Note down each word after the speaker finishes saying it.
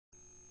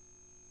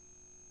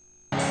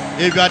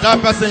If you are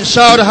that person,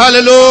 shout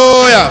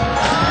hallelujah.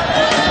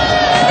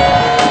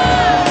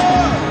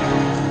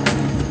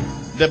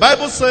 The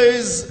Bible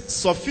says,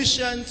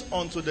 sufficient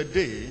unto the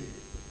day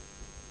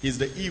is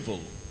the evil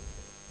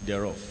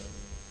thereof.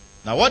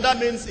 Now what that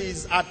means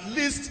is, at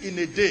least in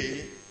a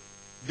day,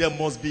 there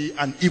must be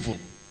an evil.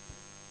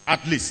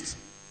 At least.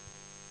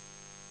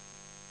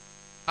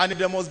 And if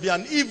there must be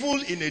an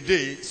evil in a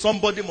day,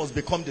 somebody must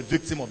become the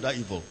victim of that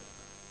evil.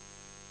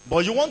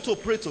 But you want to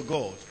pray to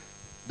God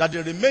that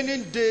the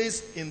remaining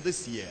days in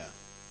this year,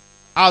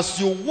 as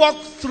you walk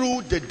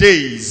through the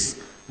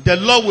days, the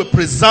Lord will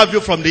preserve you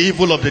from the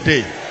evil of the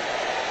day.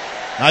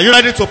 Are you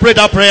ready to pray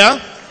that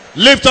prayer?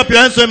 Lift up your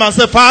hands to him and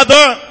say, Father,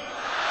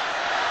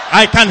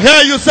 I can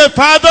hear you say,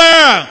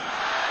 Father,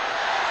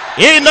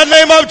 in the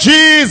name of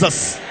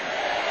Jesus,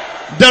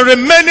 the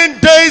remaining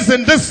days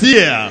in this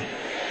year,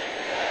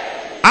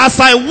 as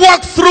I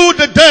walk through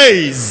the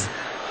days,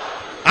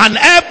 and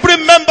every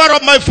member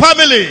of my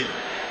family,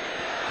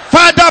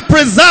 Father,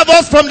 preserve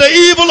us from the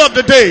evil of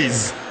the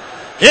days.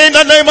 In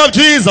the name of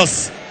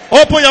Jesus,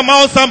 open your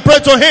mouth and pray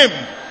to him.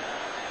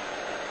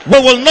 We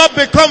will not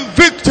become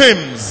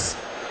victims.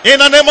 In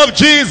the name of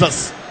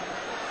Jesus,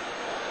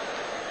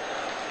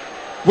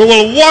 we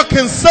will walk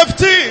in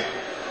safety.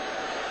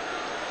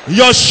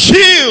 Your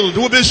shield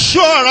will be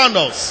sure around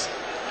us.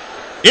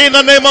 In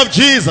the name of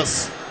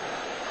Jesus.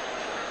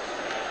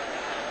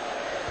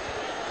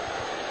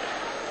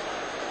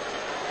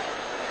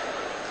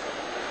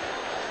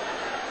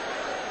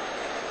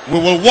 We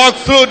will walk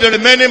through the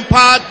remaining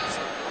part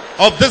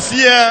of this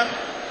year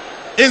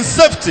in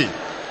safety.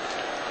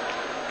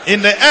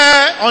 In the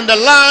air, on the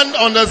land,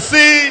 on the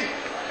sea,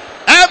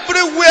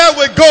 everywhere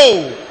we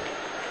go,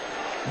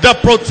 the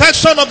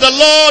protection of the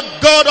Lord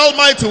God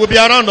Almighty will be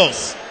around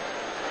us.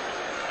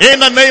 In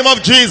the name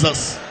of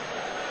Jesus.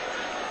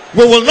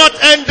 We will not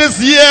end this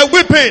year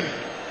weeping.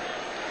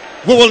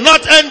 We will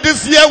not end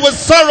this year with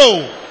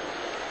sorrow.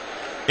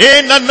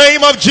 In the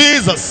name of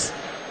Jesus.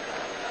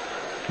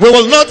 We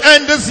will not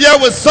end this year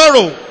with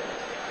sorrow.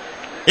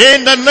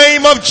 In the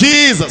name of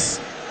Jesus.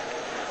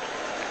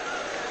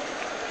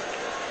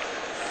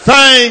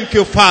 Thank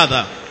you,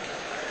 Father.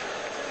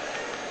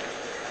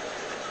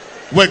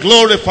 We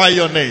glorify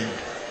your name.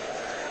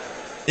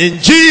 In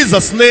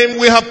Jesus' name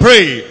we have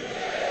prayed.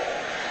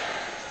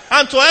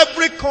 And to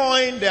every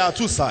coin there are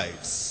two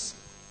sides.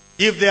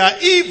 If there are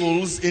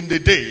evils in the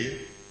day,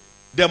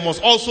 there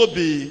must also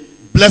be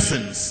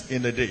blessings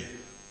in the day.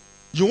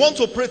 You want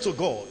to pray to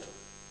God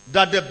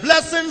that the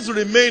blessings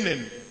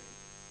remaining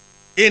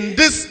in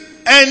this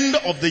end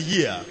of the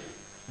year,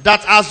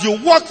 that as you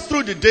walk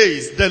through the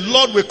days, the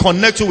Lord will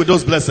connect you with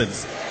those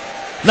blessings.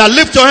 Now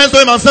lift your hands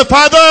to him and say,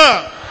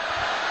 Father,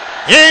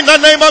 in the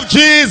name of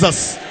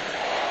Jesus,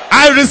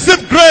 I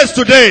receive grace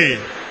today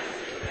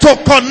to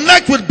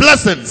connect with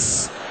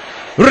blessings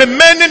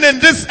remaining in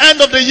this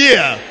end of the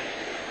year.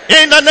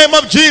 In the name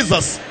of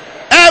Jesus,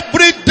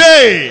 every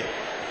day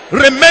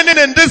remaining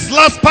in this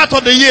last part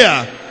of the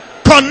year,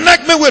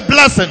 connect me with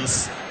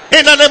blessings.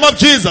 In the name of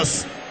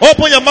Jesus,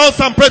 open your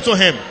mouth and pray to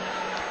him.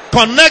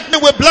 Connect me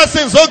with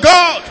blessings, oh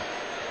God.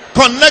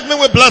 Connect me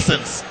with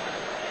blessings.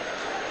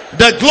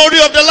 The glory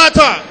of the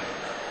latter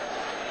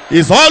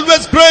is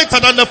always greater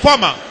than the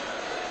former.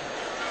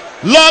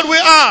 Lord, we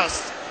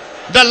ask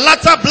the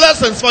latter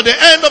blessings for the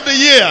end of the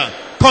year.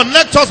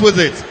 Connect us with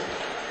it.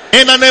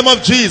 In the name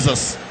of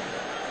Jesus.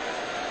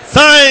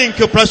 Thank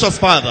you, precious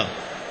Father.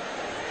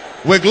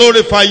 We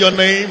glorify your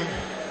name.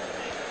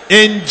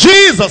 In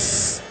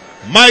Jesus'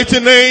 mighty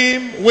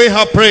name we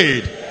have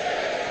prayed.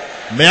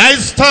 May I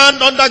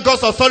stand under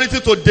God's authority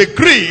to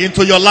decree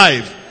into your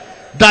life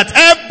that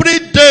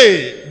every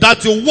day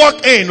that you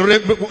walk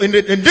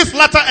in this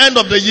latter end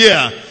of the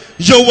year,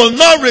 you will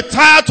not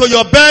retire to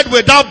your bed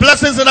without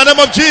blessings in the name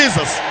of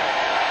Jesus.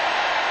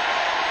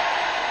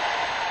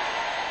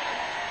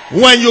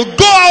 When you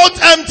go out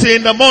empty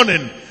in the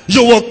morning,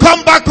 you will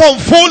come back home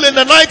full in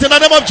the night in the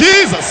name of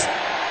Jesus.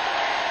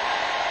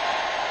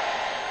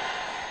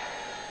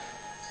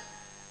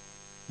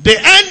 The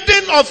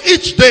ending of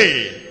each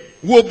day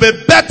will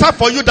be better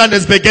for you than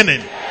its beginning.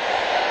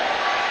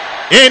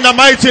 In the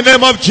mighty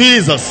name of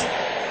Jesus.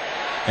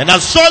 And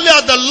as surely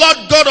as the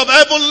Lord God of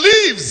heaven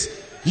lives,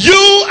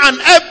 you and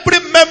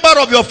every member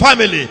of your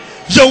family,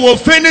 you will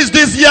finish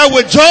this year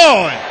with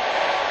joy.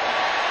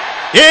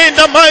 In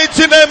the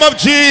mighty name of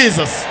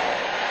Jesus.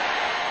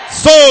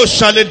 So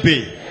shall it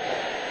be.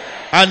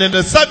 And in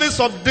the service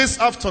of this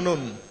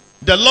afternoon,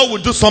 the Lord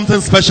will do something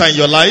special in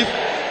your life.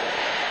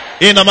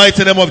 In the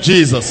mighty name of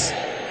Jesus.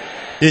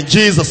 In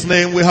Jesus'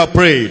 name we have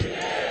prayed.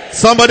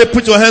 Somebody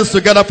put your hands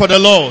together for the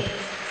Lord.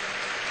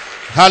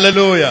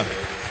 Hallelujah.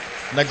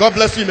 Now God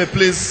bless you. You may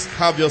please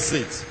have your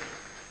seat.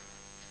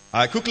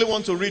 I quickly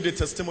want to read the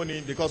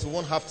testimony because we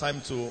won't have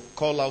time to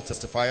call out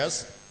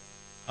testifiers.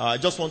 I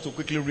just want to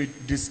quickly read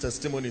this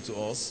testimony to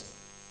us.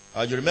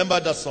 You remember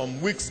that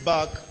some weeks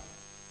back,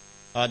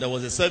 there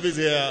was a service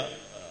here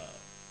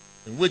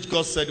in which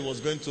God said he was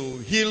going to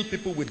heal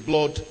people with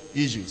blood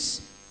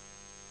issues.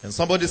 And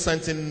somebody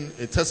sent in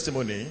a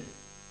testimony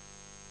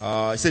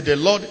He said, the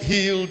Lord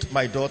healed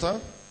my daughter.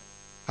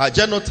 Her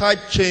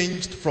genotype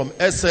changed from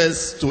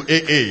SS to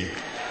AA.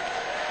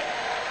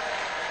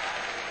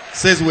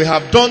 Says, we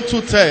have done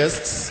 2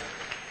 tests,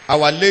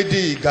 Our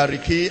Lady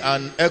Gariki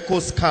and Echo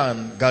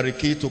Scan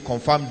Gariki, to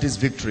confirm this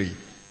victory.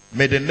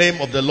 May the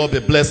name of the Lord be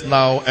blessed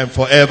now and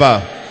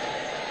forever.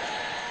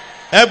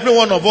 Every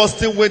one of us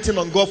still waiting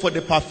on God for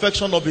the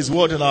perfection of His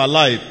word in our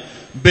life.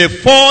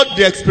 Before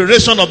the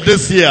expiration of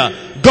this year,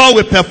 God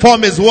will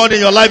perform His word in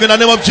your life in the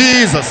name of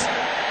Jesus.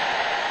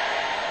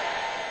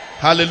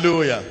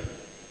 Hallelujah.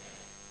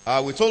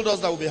 We told us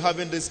that we'll be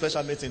having this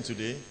special meeting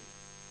today.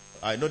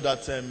 I know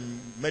that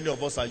many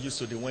of us are used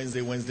to the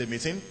Wednesday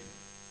meeting.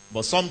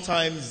 But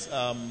sometimes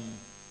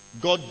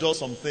God does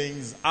some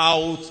things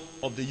out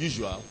of the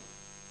usual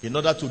in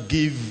order to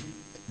give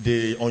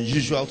the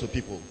unusual to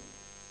people.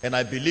 And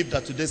I believe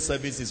that today's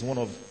service is one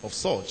of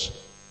such.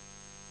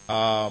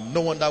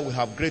 No wonder we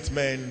have great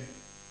men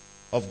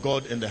of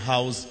God in the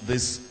house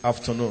this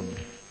afternoon.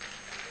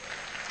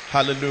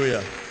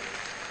 Hallelujah.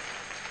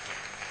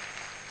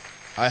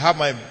 I have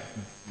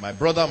my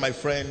brother, my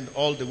friend,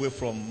 all the way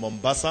from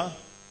Mombasa.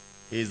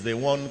 He's the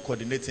one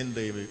coordinating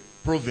the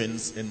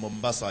province in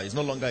Mombasa. He's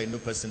no longer a new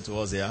person to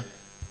us here.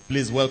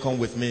 Please welcome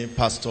with me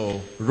Pastor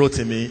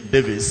Rotimi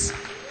Davis,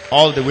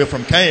 all the way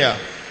from Kenya.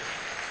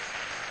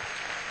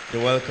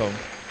 You're welcome.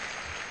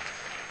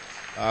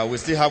 We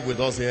still have with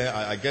us here,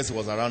 I guess he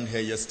was around here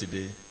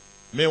yesterday.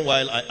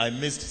 Meanwhile, I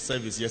missed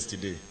service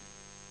yesterday.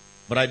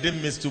 But I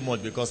didn't miss too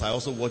much because I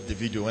also watched the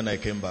video when I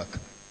came back.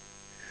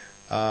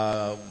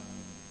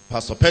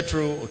 Pastor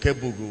Petro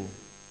Okebugu,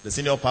 the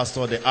senior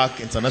pastor, the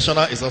Ark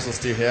International, is also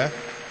still here.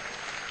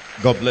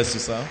 God bless you,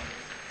 sir.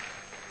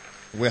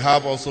 We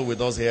have also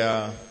with us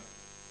here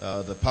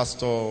the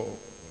pastor of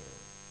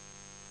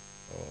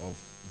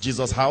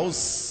Jesus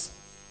House,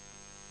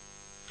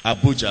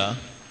 Abuja,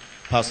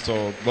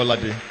 Pastor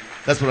Bolade.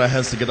 Let's put our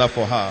hands together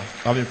for her.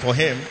 For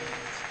him.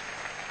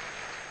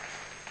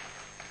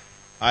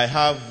 I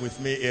have with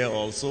me here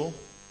also,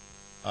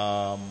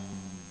 all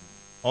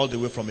the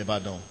way from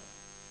Ibadan,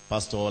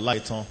 Pastor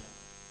Olaiton.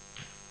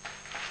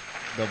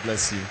 God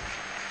bless you.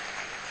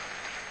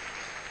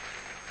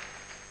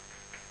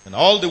 And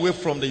all the way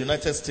from the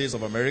United States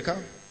of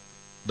America,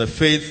 the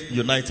Faith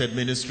United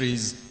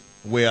Ministries,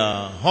 we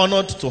are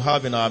honored to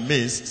have in our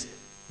midst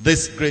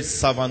this great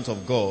servant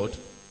of God,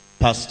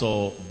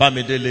 Pastor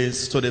Bamidele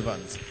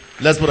Stodevant.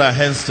 Let's put our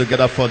hands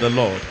together for the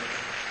Lord.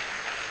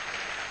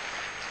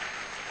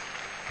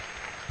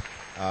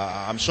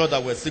 I'm sure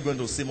that we're still going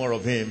to see more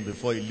of him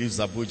before he leaves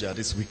Abuja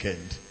this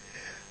weekend.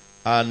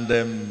 And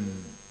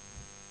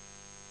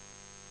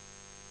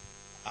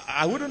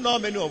I wouldn't know how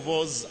many of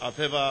us have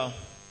ever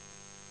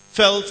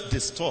felt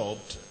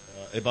disturbed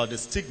about the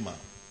stigma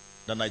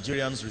that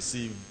Nigerians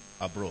receive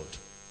abroad.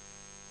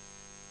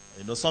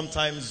 You know,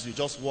 sometimes you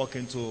just walk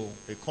into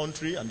a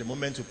country and the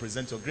moment you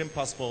present your green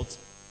passport,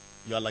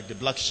 you are like the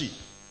black sheep.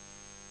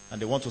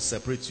 And they want to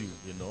separate you,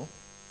 you know.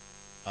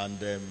 And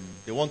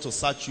they want to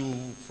search you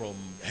from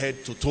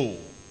head to toe.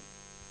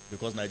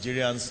 Because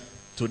Nigerians,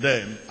 to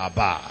them, are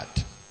bad.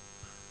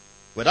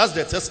 But that's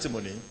their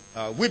testimony.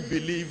 We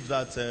believe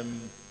that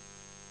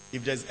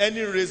if there's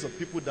any race of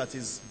people that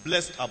is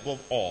blessed above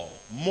all,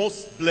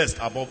 most blessed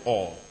above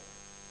all,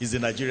 is the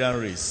Nigerian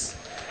race.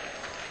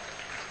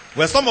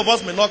 Well, some of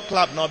us may not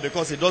clap now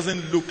because it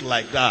doesn't look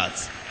like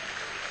that.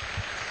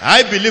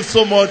 I believe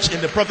so much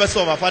in the prophecy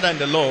of our Father in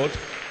the Lord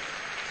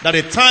that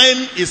a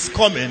time is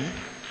coming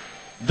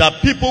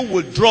that people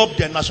will drop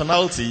their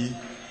nationality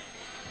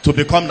to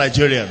become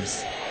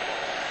Nigerians.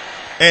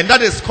 And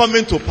that is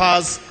coming to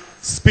pass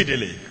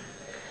speedily.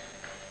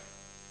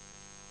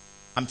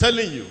 I'm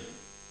telling you,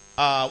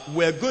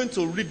 we're going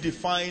to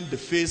redefine the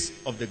face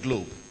of the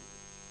globe.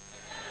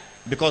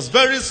 Because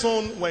very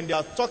soon, when they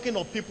are talking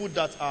of people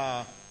that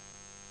are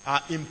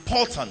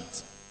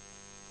important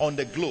on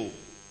the globe,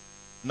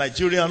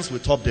 Nigerians will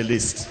top the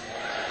list.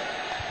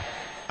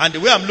 And the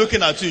way I'm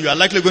looking at you, you are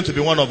likely going to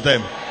be one of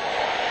them.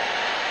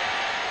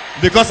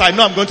 Because I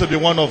know I'm going to be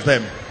one of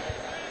them.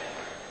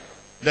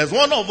 There's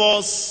one of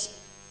us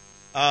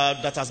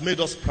that has made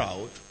us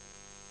proud.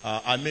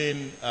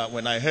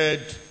 When I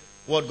heard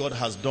what God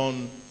has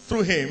done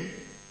through him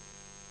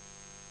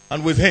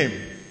and with him,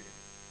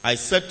 I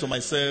said to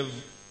myself,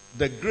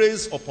 the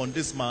grace upon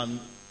this man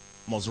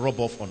must rub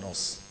off on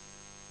us.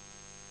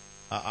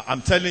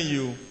 I'm telling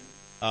you,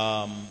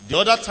 the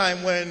other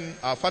time when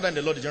our Father in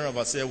the Lord, the General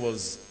Overseer,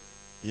 was,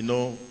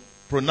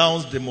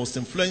 pronounced the most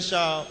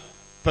influential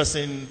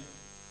person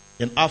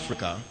in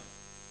Africa,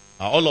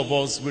 all of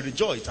us, we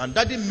rejoiced. And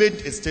Daddy made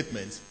a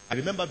statement, I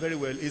remember very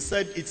well. He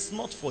said, it's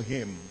not for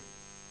him,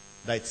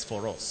 that it's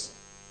for us.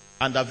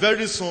 And that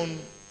very soon,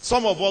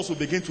 some of us will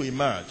begin to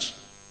emerge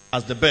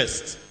as the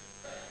best,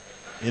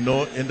 in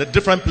the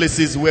different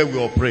places where we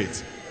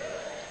operate.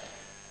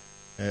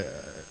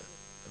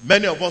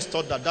 Many of us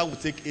thought that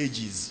would take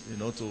ages,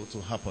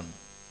 to happen.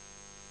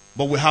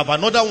 But we have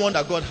another one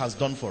that God has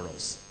done for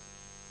us.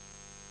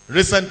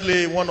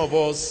 Recently, one of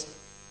us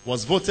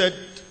was voted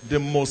the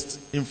most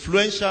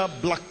influential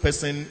black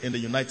person in the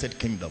United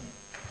Kingdom.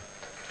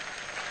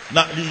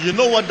 Now, you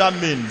know what that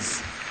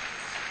means?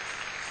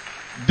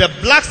 The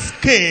black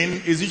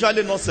skin is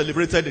usually not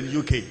celebrated in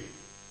UK.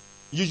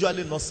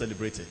 Usually not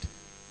celebrated.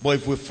 But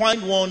if we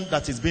find one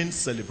that is being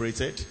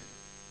celebrated,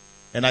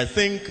 and I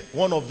think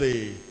one of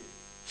the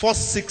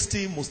first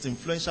 60 most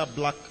influential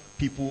black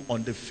people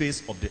on the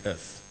face of the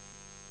earth,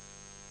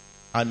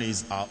 and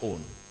is our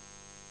own.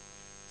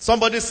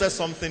 Somebody says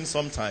something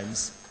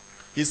sometimes.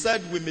 He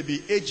said we may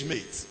be age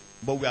mates,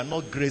 but we are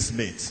not grace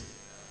mates.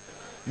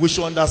 We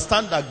should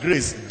understand that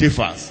grace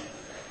differs.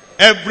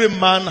 Every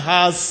man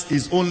has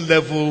his own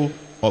level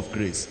of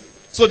grace.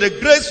 So the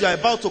grace you are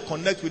about to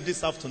connect with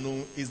this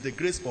afternoon is the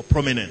grace for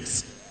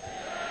prominence.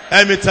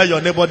 Let me tell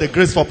your neighbor, the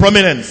grace for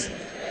prominence.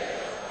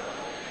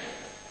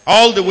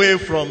 All the way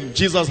from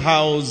Jesus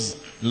House,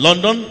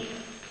 London,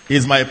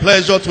 it's my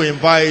pleasure to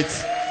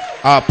invite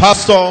our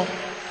pastor,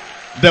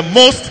 the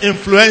most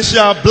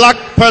influential black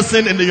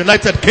person in the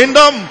United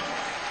Kingdom,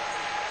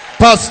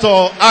 Pastor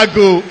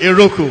Agu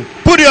Iroku.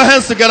 Put your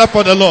hands together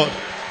for the Lord.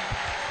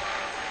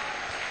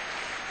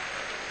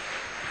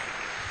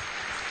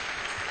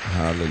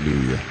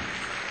 Hallelujah.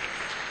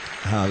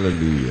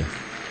 Hallelujah.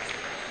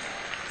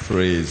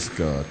 Praise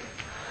God.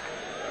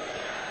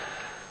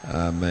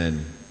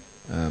 Amen.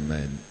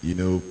 Amen. You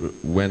know,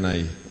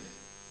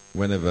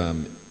 whenever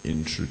I'm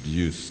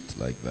introduced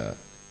like that,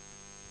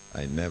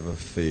 I never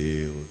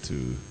fail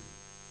to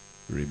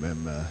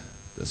remember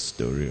the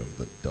story of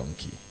the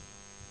donkey.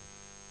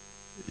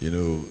 You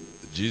know,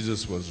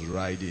 Jesus was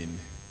riding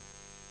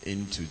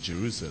into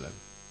Jerusalem,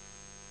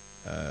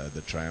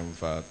 the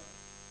triumphal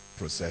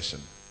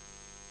procession,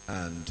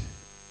 and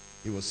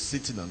he was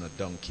sitting on a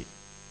donkey.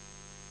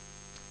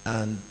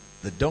 And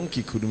the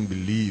donkey couldn't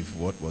believe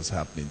what was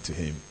happening to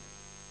him.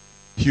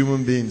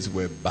 Human beings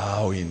were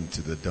bowing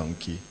to the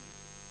donkey.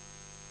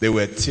 They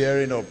were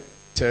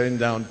tearing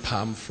down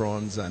palm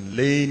fronds and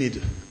laying it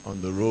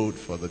on the road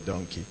for the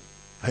donkey.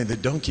 And the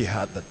donkey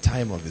had the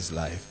time of his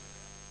life.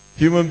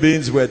 Human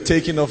beings were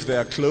taking off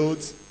their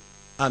clothes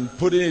and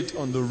putting it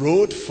on the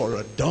road for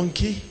a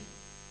donkey.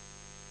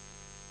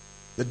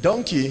 The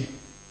donkey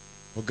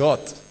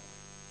forgot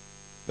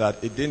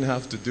that it didn't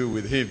have to do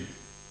with him,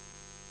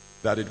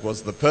 that it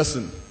was the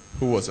person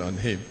who was on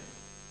him.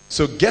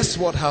 So guess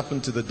what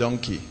happened to the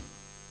donkey?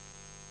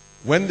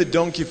 When the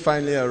donkey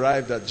finally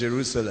arrived at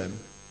Jerusalem,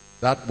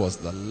 that was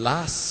the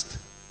last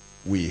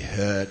we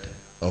heard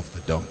of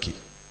the donkey.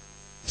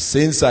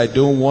 Since I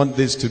don't want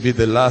this to be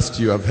the last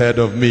you have heard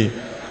of me,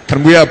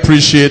 can we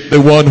appreciate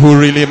the one who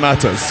really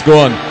matters? Go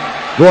on.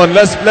 Go on.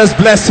 Let's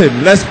bless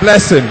him. Let's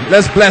bless him.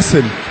 Let's bless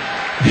him.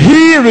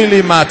 He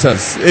really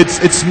matters.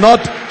 It's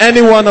not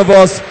any one of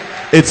us.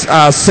 It's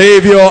our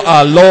Savior,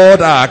 our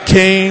Lord, our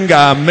King,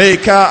 our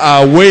Maker,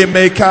 our way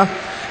maker.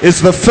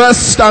 It's the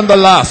first and the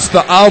last,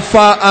 the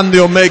Alpha and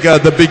the Omega,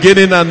 the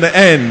beginning and the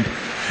end.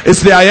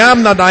 It's the I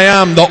am that I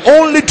am, the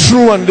only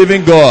true and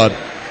living God.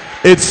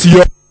 It's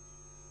your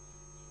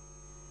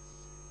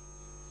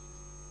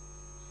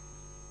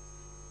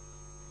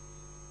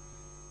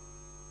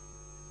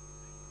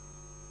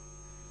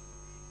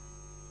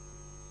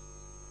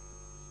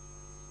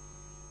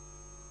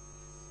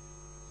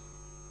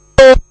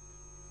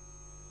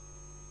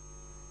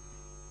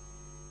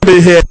be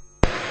here.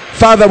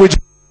 Father, we just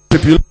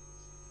worship you.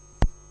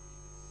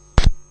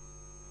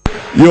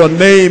 Your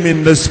name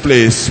in this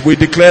place. We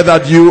declare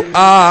that you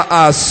are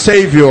our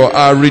Savior,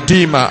 our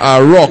Redeemer,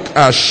 our rock,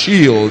 our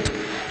shield,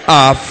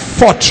 our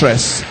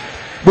fortress.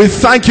 We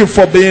thank you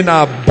for being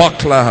our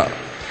buckler.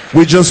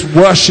 We just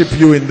worship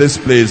you in this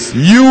place.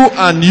 You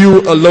and you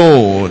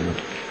alone.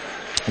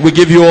 We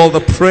give you all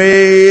the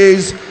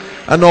praise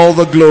and all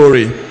the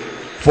glory,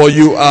 for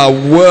you are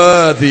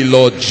worthy,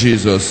 Lord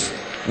Jesus.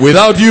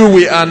 Without you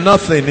we are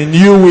nothing. In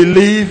you we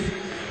live,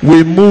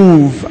 we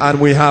move,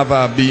 and we have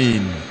our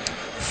being.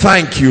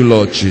 Thank you,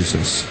 Lord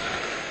Jesus.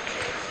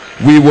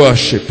 We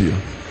worship you.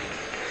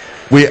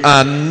 We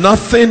are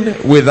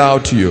nothing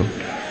without you.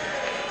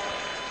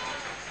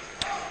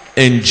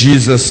 In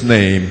Jesus'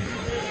 name.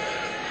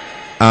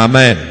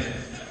 Amen.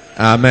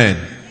 Amen.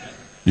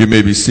 You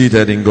may be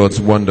seated in God's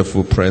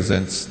wonderful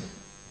presence.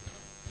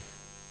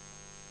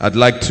 I'd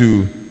like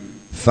to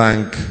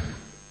thank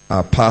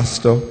our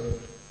pastor,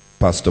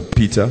 Pastor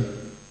Peter.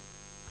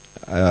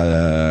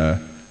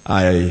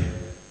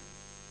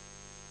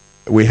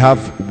 We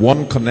have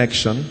one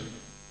connection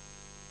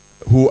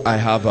who I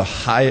have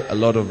a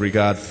lot of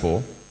regard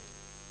for.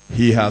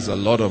 He has a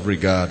lot of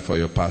regard for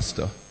your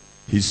pastor.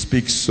 He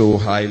speaks so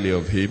highly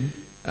of him.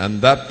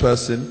 And that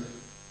person,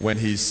 when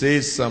he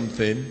says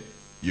something,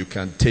 you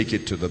can take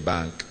it to the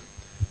bank.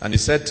 And he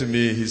said to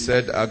me, he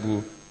said,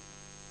 Agu,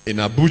 in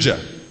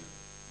Abuja,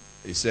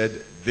 he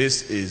said,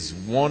 this is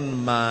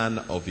one man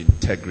of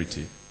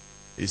integrity.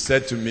 He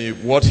said to me,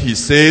 what he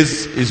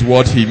says is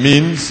what he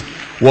means.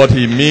 What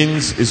he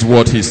means is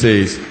what he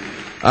says.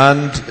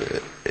 And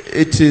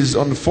it is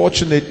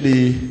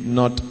unfortunately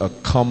not a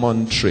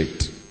common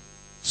trait.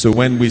 So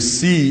when we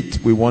see it,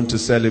 we want to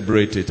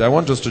celebrate it. I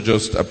want us to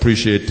just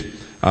appreciate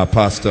our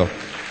pastor.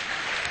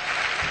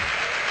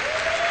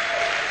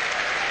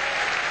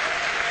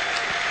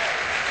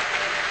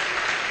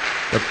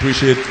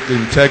 Appreciate the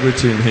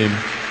integrity in him.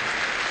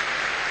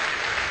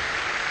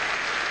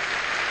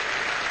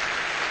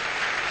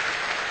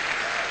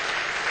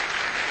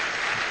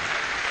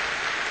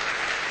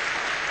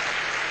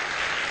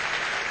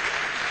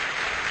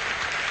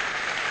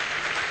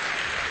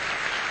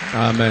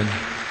 Amen.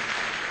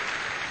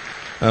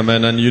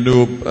 Amen. And you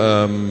know,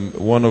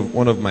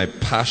 one of my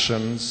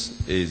passions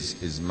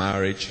is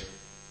marriage.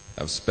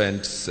 I've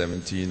spent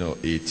 17 or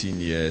 18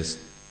 years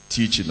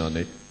teaching on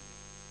it.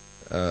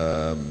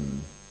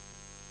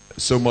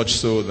 So much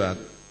so that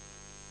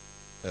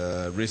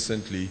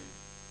recently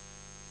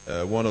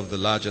one of the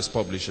largest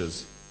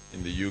publishers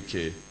in the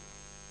UK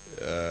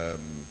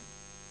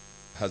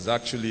has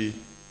actually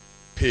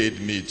paid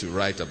me to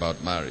write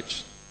about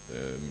marriage.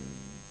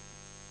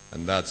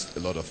 And that's a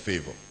lot of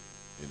favor.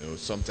 You know,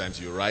 sometimes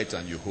you write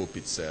and you hope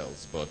it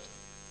sells, but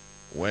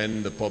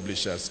when the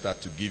publishers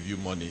start to give you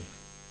money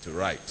to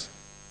write,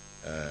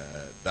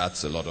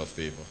 that's a lot of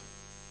favor.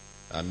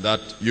 And that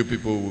you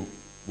people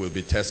will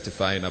be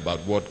testifying about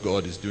what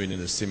God is doing in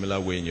a similar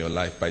way in your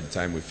life by the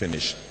time we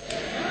finish.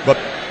 But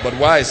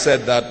why I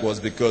said that was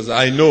because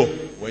I know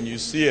when you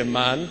see a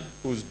man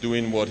who's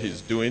doing what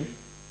he's doing,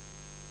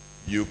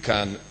 you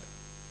can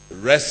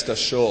rest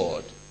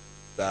assured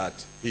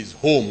that his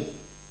home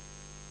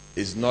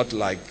is not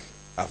like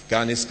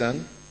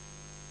Afghanistan,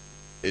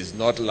 is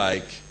not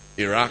like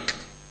Iraq,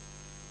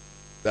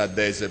 that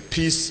there's a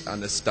peace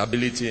and a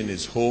stability in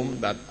his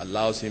home that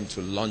allows him to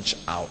launch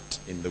out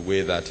in the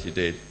way that he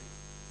did.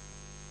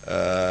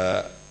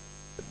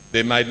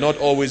 They might not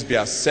always be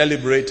as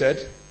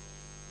celebrated,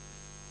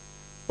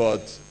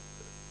 but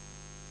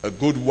a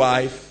good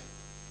wife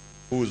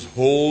who's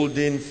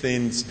holding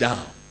things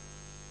down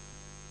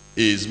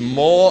is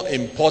more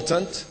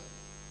important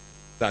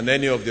than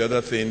any of the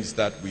other things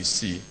that we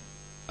see.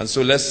 And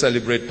so let's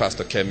celebrate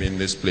Pastor Kemi in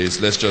this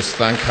place. Let's just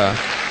thank her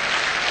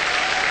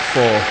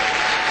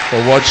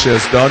for what she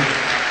has done.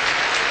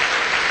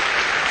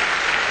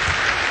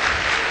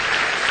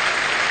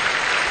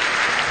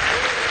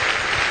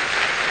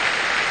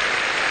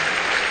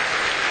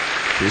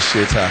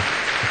 Appreciate her.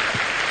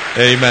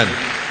 Amen.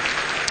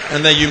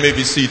 And then you may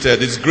be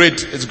seated. It's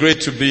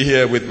great to be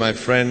here with my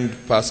friend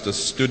Pastor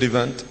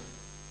Studevant.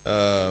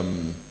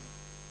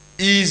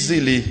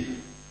 Easily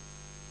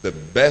the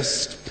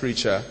best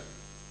preacher.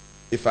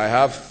 If I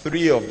have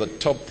 3 of the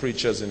top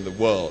preachers in the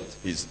world,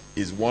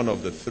 he's one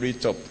of the 3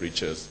 top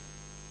preachers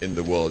in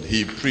the world.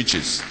 He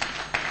preaches. In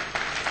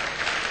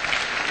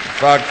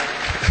fact,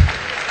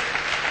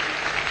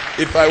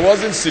 if I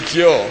wasn't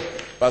secure,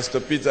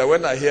 Pastor Peter,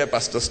 when I hear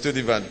Pastor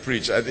Studevant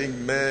preach, I think,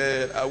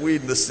 man, are we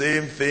in the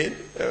same thing?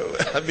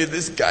 I mean,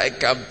 this guy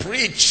can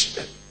preach.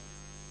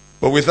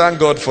 But we thank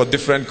God for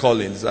different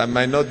callings. I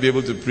might not be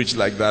able to preach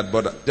like that,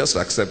 but just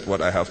accept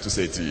what I have to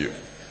say to you.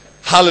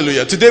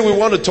 Hallelujah. Today we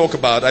want to talk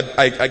about,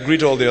 I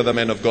greet all the other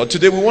men of God.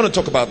 Today we want to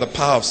talk about the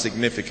power of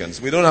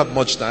significance. We don't have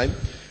much time,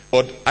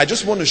 but I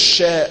just want to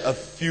share a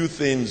few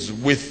things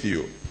with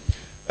you.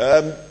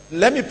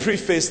 Let me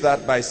preface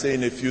that by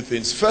saying a few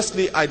things.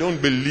 Firstly, I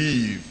don't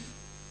believe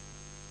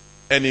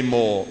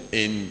anymore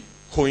in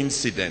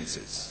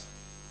coincidences.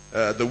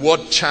 The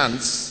word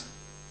chance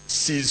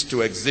ceased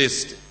to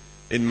exist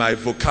in my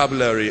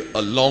vocabulary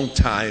a long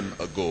time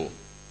ago.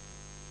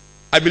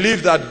 I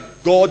believe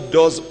that God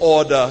does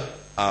order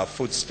our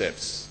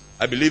footsteps.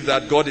 I believe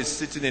that God is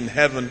sitting in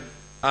heaven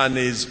and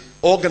is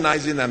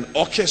organizing and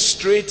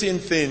orchestrating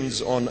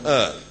things on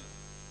earth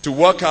to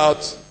work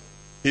out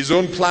his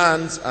own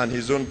plans and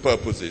his own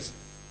purposes.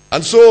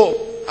 And so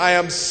I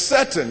am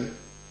certain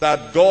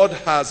that God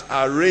has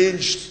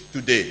arranged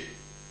today.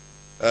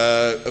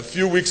 A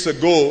few weeks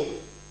ago,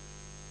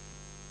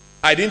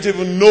 I didn't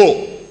even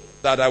know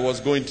that I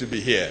was going to be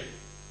here.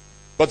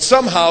 But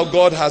somehow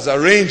God has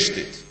arranged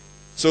it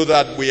so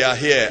that we are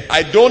here.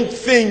 I don't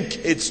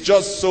think it's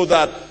just so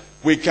that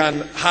we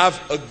can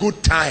have a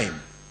good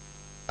time.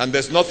 And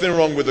there's nothing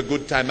wrong with a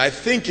good time. I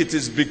think it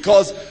is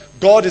because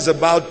God is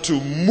about to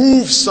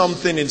move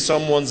something in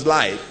someone's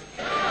life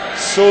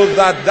so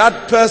that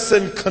that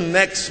person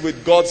connects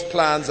with God's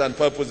plans and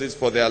purposes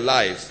for their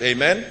lives.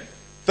 Amen?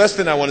 First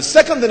thing I want to.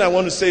 Second thing I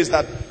want to say is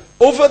that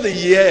over the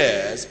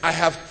years, I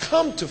have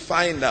come to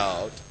find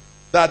out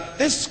that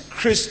this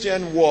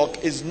Christian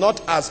walk is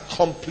not as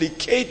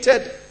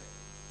complicated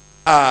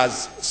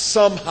as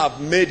some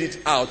have made it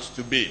out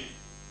to be.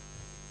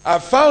 I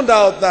found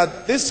out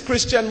that this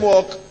Christian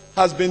walk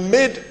has been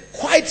made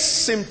quite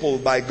simple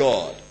by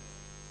God.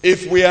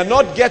 If we are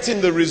not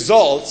getting the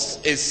results,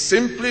 it's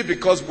simply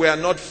because we are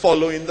not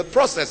following the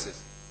processes.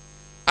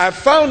 I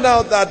found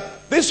out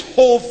that this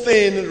whole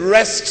thing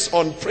rests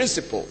on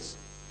principles.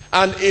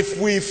 And if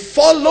we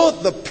follow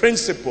the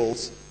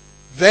principles,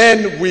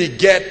 then we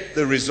get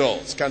the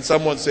results. Can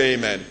someone say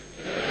amen?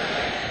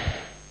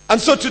 And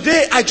so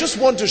today I just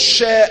want to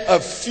share a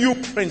few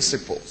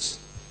principles.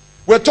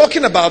 We're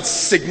talking about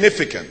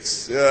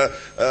significance.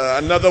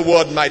 Another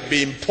word might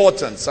be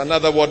importance.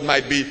 Another word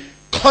might be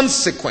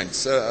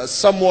consequence,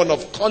 someone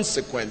of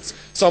consequence,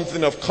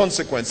 something of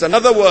consequence.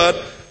 Another word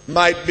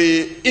might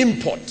be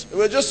import.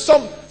 Just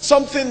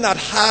something that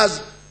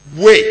has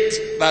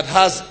weight, that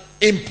has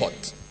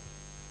import.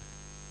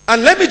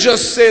 And let me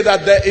just say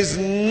that there is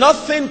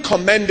nothing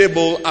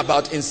commendable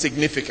about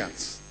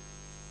insignificance.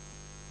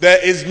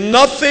 There is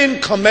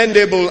nothing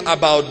commendable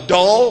about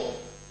dull.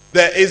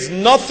 There is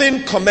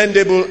nothing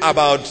commendable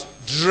about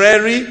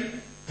dreary.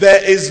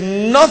 There is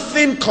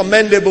nothing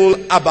commendable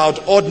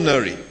about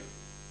ordinary.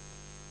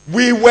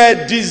 We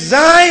were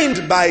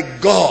designed by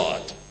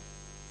God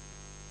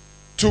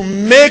to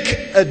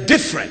make a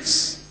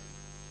difference.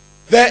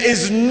 There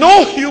is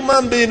no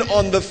human being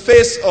on the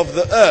face of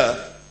the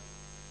earth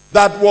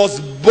that was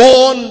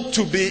born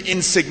to be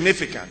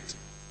insignificant.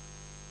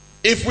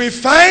 If we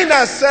find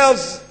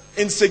ourselves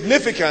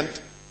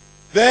insignificant,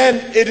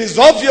 then it is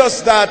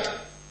obvious that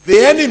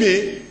the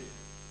enemy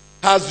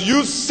has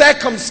used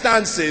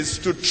circumstances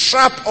to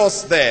trap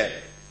us there.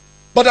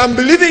 But I'm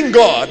believing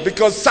God,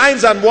 because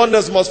signs and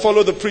wonders must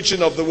follow the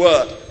preaching of the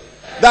word,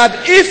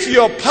 that if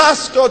your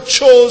pastor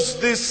chose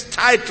this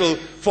title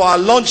for our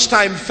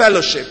lunchtime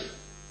fellowship,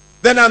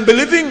 then I'm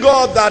believing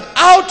God that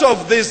out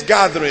of this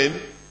gathering,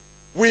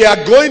 we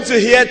are going to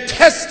hear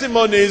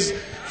testimonies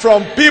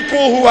from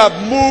people who have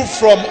moved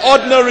from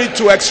ordinary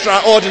to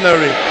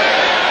extraordinary.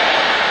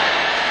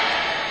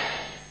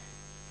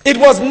 It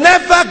was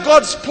never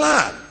God's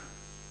plan.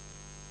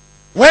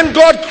 When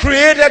God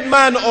created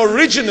man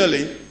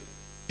originally,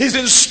 his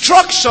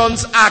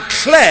instructions are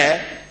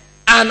clear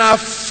and are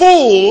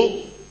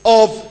full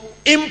of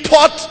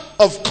import,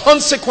 of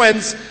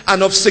consequence,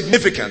 and of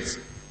significance.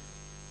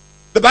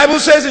 The Bible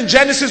says in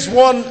Genesis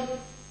 1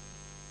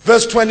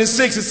 verse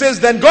 26, it says,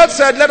 "Then God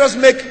said, let us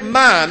make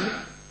man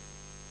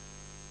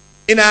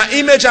in our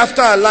image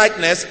after our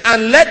likeness,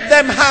 and let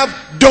them have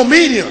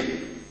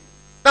dominion."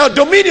 Now,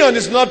 dominion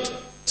is not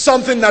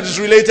something that is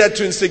related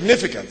to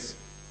insignificance.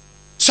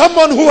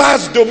 Someone who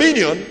has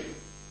dominion,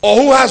 or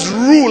who has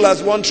rule,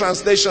 as one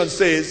translation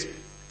says,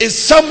 is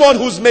someone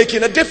who's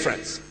making a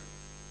difference.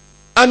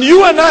 And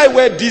you and I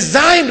were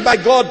designed by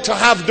God to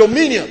have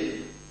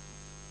dominion,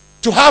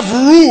 to have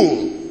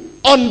rule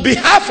on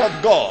behalf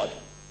of God,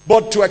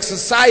 but to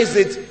exercise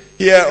it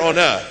here on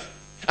earth.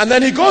 And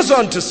then he goes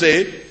on to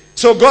say,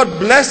 so God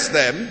blessed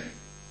them,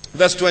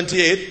 verse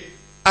 28,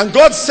 and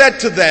God said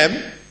to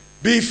them,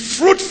 "Be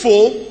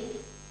fruitful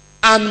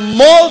and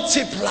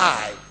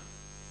multiply.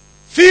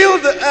 Fill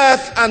the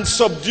earth and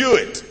subdue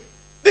it."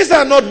 These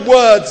are not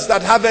words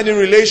that have any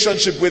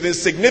relationship with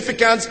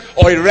insignificance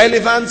or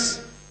irrelevance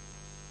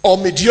or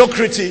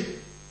mediocrity.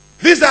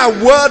 These are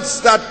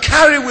words that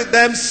carry with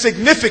them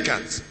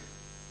significance.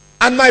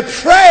 And my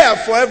prayer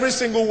for every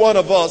single one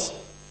of us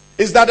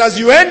is that as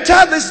you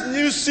enter this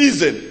new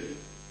season,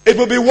 it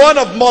will be one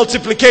of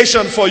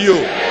multiplication for you.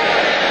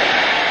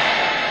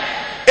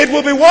 It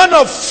will be one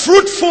of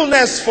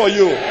fruitfulness for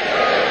you.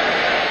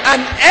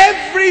 And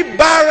every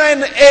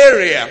barren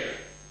area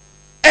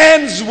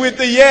ends with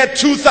the year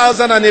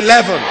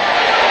 2011.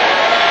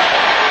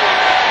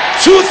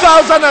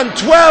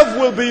 2012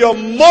 will be your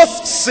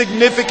most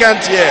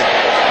significant year.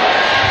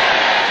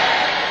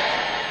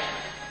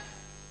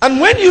 And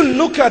when you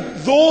look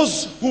at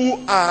those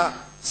who are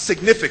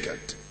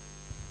significant,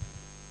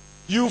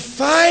 you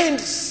find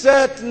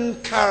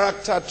certain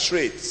character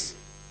traits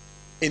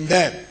in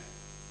them.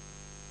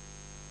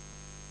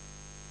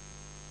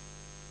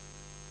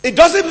 It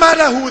doesn't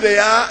matter who they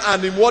are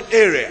and in what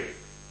area.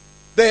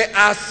 There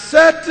are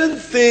certain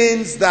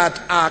things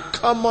that are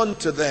common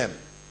to them.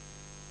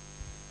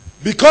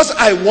 Because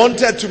I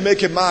wanted to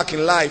make a mark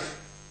in life,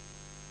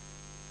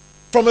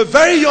 from a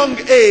very young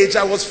age,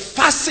 I was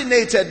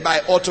fascinated by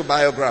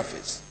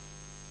autobiographies.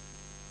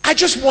 I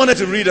just wanted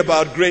to read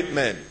about great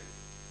men.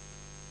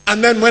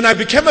 And then when I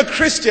became a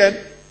Christian,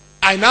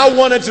 I now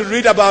wanted to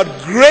read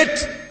about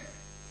great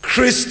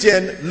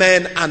Christian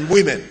men and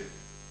women.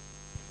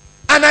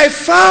 And I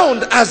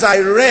found as I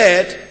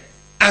read,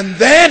 and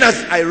then as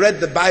I read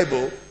the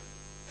Bible,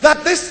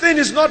 that this thing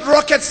is not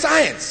rocket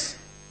science.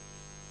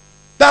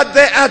 That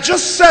there are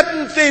just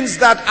certain things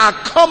that are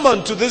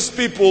common to these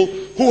people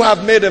who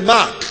have made a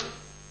mark.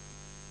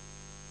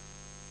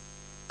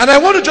 And I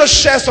want to just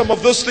share some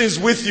of those things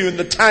with you in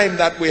the time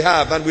that we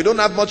have. And we don't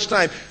have much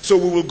time, so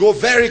we will go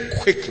very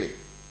quickly.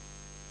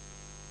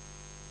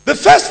 The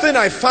first thing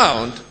I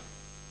found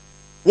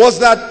was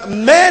that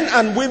men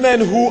and women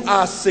who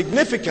are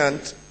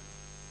significant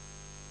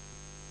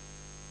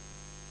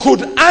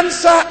could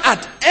answer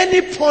at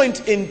any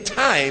point in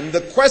time the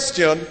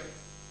question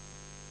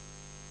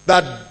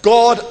that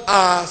God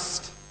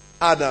asked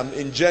Adam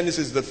in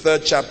Genesis, the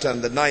 3rd chapter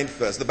and the 9th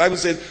verse. The Bible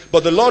says,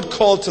 "But the Lord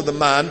called to the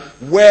man,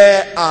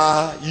 'Where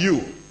are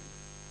you?'"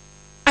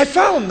 I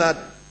found that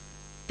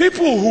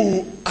people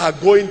who are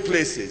going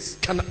places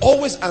can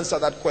always answer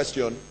that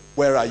question,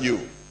 "Where are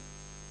you?"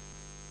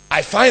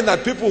 I find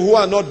that people who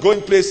are not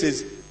going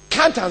places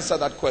can't answer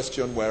that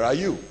question, "Where are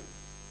you?"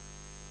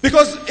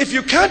 Because if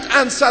you can't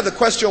answer the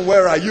question,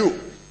 "Where are you?"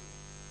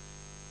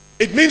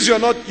 it means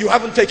you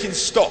haven't taken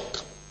stock.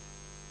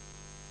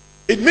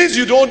 It means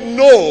you don't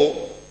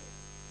know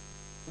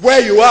where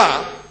you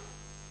are,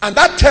 and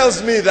that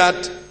tells me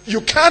that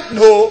you can't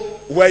know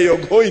where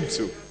you're going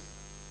to.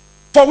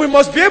 For we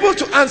must be able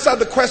to answer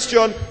the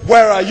question,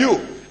 where are you?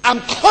 I'm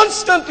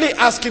constantly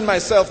asking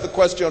myself the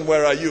question,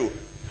 where are you?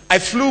 I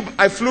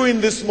flew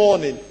in this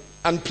morning,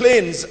 and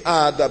planes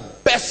are the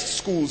best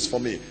schools for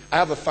me. I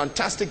have a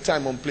fantastic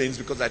time on planes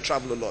because I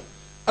travel a lot.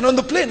 And on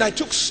the plane, I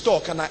took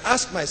stock and I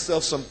asked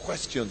myself some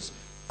questions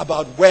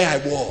about where I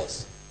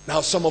was.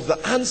 Now, some of the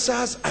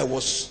answers I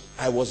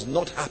was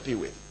not happy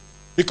with,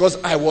 because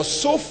I was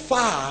so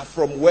far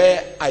from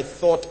where I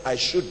thought I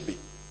should be.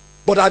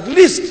 But at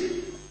least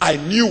I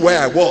knew where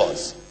I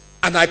was,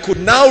 and I could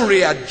now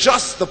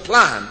readjust the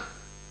plan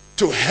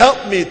to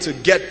help me to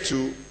get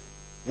to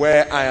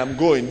where I am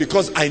going,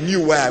 because I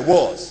knew where I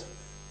was.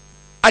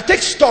 I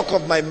take stock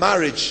of my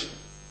marriage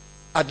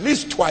at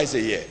least twice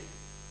a year,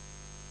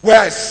 where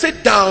I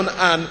sit down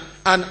and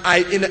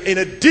I, in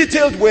a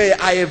detailed way,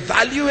 I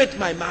evaluate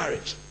my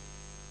marriage.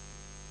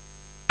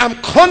 I'm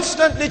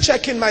constantly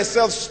checking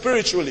myself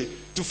spiritually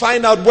to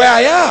find out where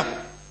I am.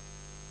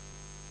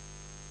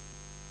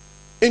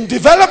 In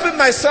developing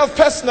myself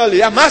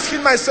personally, I'm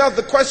asking myself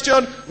the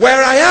question,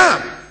 where I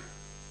am.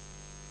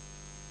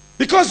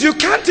 Because you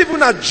can't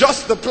even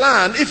adjust the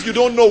plan if you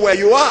don't know where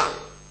you are.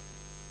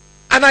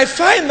 And I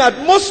find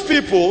that most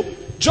people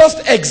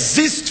just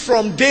exist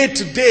from day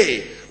to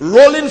day,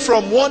 rolling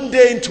from one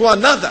day into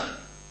another.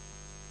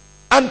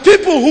 And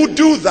people who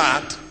do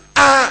that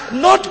are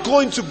not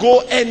going to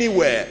go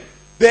anywhere.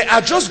 They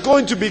are just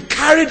going to be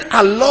carried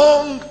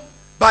along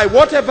by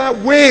whatever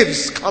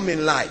waves come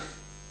in life.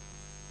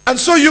 And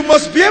so you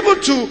must be able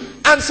to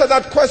answer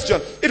that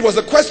question. It was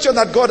a question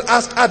that God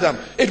asked Adam.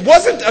 It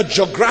wasn't a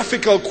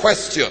geographical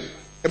question,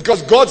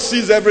 because God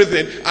sees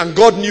everything and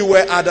God knew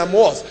where Adam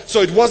was.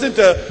 So it wasn't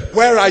a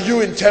where are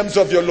you in terms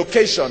of your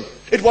location.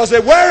 It was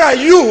a where are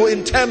you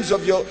in terms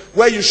of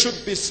where you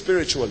should be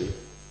spiritually.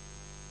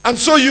 And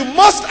so you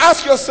must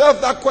ask yourself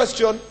that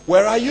question,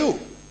 where are you?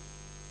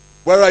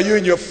 Where are you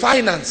in your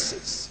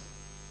finances?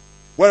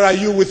 Where are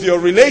you with your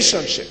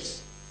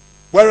relationships?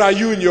 Where are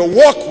you in your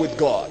walk with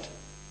God?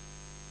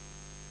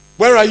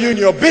 Where are you in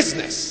your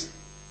business?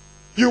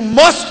 You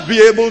must be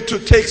able to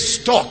take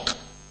stock.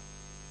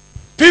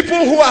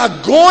 People who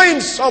are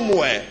going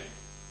somewhere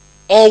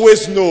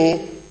always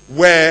know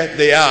where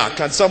they are.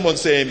 Can someone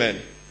say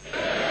amen?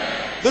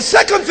 Amen. The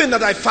second thing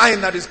that I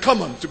find that is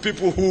common to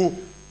people who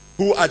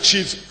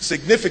achieve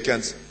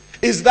significance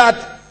is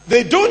that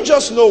they don't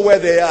just know where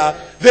they are,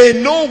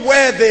 they know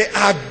where they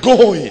are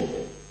going.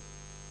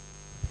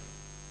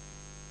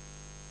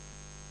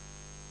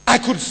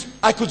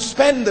 I could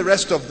spend the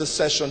rest of the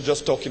session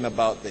just talking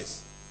about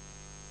this.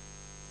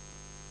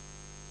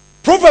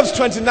 Proverbs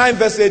 29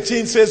 verse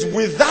 18 says,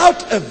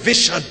 without a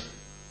vision,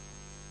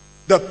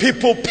 the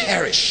people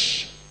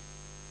perish.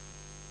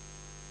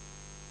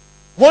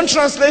 One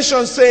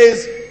translation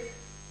says,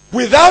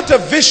 without a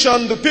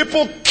vision, the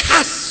people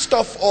cast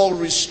off all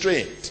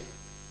restraint.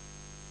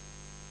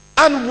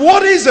 And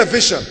what is a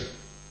vision?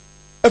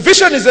 A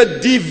vision is a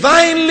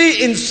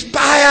divinely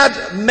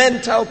inspired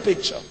mental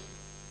picture.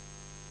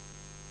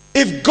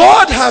 If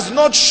God has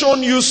not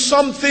shown you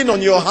something on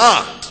your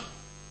heart,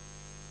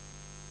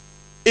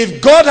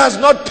 if God has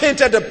not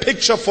painted a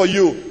picture for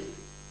you,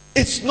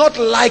 it's not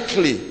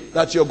likely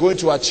that you're going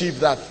to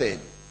achieve that thing.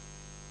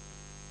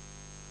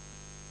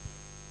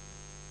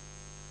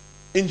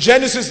 In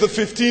Genesis, the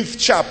 15th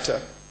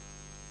chapter,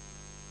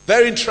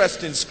 very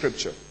interesting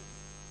scripture.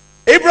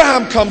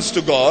 Abraham comes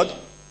to God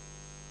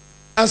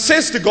and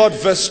says to God,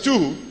 verse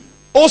 2,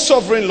 O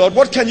sovereign Lord,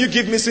 what can you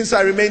give me since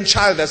I remain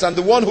childless? And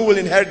the one who will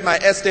inherit my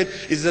estate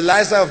is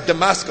Eliezer of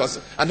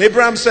Damascus. And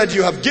Abraham said,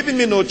 you have given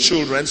me no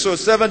children, so a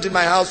servant in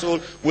my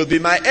household will be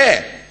my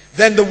heir.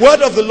 Then the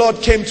word of the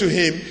Lord came to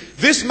him,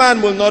 this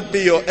man will not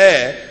be your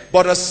heir,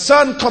 but a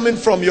son coming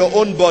from your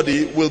own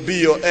body will be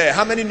your heir.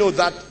 How many know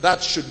that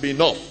that should be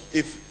enough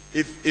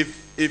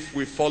if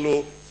we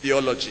follow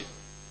theology?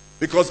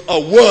 Because a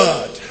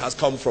word has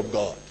come from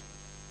God.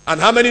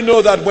 And how many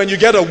know that when you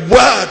get a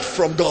word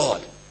from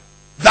God,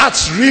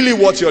 that's really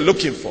what you're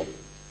looking for?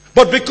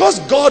 But because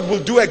God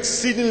will do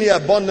exceedingly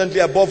abundantly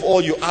above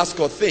all you ask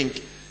or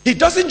think, He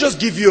doesn't just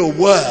give you a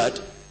word,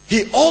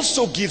 He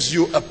also gives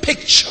you a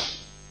picture.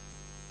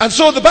 And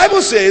so the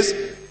Bible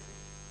says,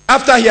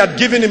 after He had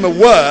given him a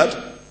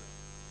word,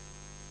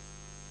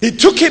 He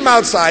took him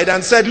outside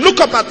and said, look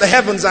up at the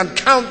heavens and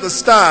count the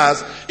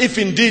stars, if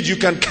indeed you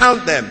can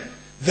count them.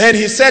 Then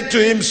He said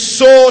to him,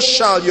 so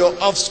shall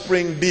your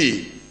offspring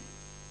be.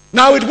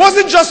 Now it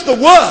wasn't just the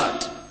word.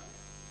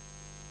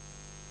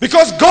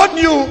 Because God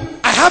knew,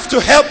 I have to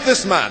help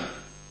this man.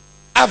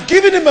 I've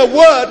given him a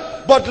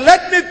word, but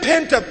let me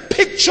paint a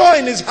picture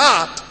in his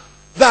heart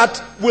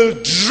that will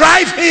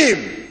drive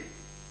him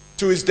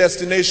to his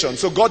destination.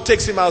 So God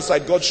takes him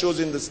outside. God shows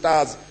him the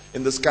stars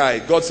in the sky.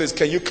 God says,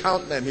 can you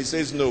count them? He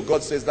says, no.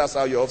 God says, that's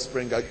how your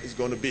offspring is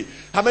going to be.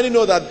 How many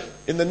know that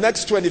in the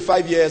next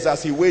 25 years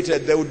as he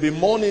waited, there would be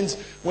mornings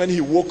when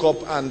he woke up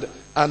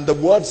and the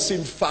word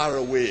seemed far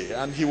away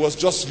and he was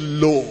just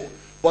low.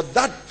 But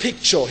that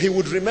picture, he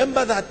would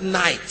remember that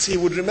night. He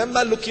would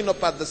remember looking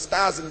up at the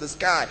stars in the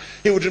sky.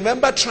 He would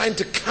remember trying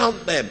to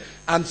count them.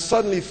 And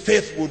suddenly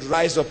faith would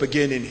rise up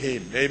again in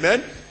him.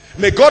 Amen?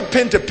 May God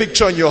paint a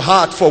picture in your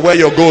heart for where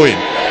you're going.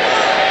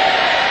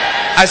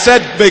 I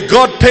said, may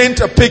God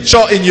paint a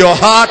picture in your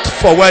heart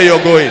for where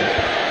you're going.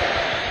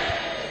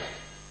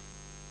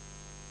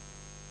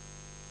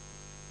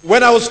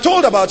 When I was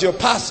told about your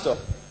pastor,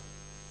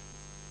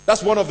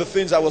 that's one of the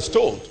things I was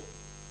told.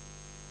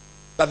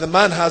 That the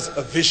man has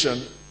a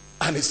vision,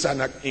 and it's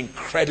an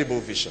incredible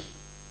vision.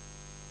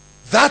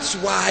 That's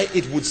why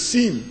it would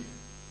seem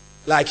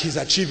like he's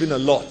achieving a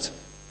lot,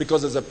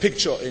 because there's a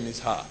picture in his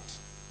heart.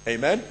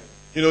 Amen?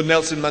 You know,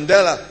 Nelson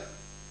Mandela,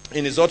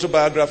 in his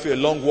autobiography, A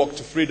Long Walk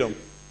to Freedom,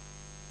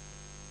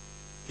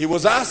 he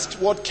was asked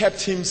what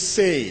kept him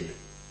sane.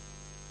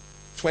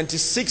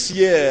 26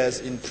 years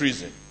in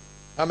prison.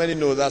 How many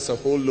know that's a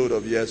whole load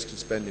of years to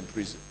spend in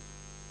prison?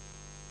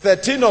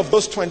 13 of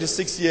those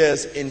 26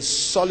 years in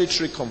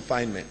solitary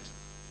confinement.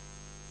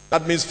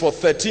 That means for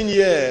 13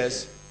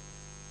 years,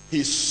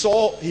 he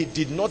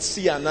did not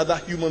see another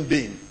human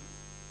being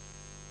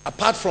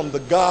apart from the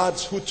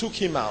guards who took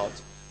him out,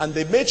 and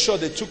they made sure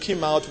they took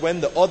him out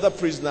when the other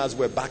prisoners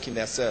were back in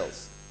their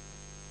cells.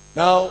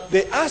 Now,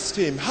 they asked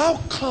him, how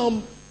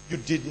come you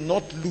did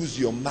not lose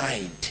your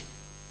mind?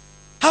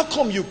 How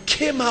come you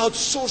came out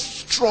so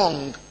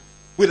strong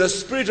with a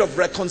spirit of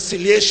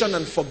reconciliation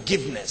and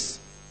forgiveness?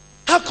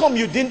 How come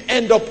you didn't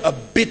end up a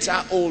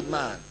bitter old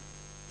man?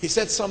 He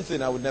said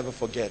something I would never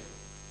forget.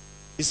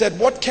 He said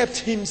what kept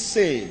him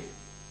sane,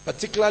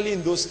 particularly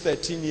in those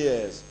 13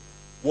 years,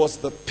 was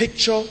the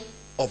picture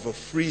of a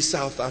free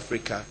South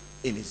Africa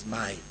in his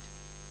mind.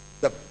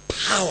 The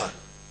power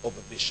of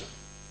a vision.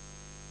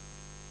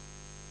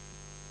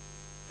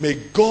 May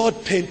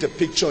God paint a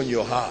picture in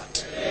your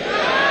heart.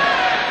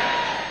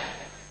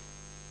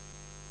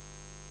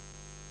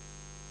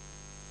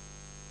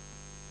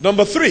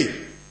 Number 3.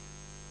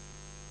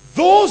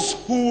 Those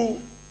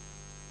who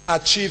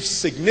achieve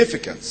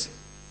significance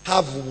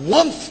have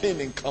one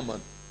thing in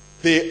common.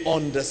 They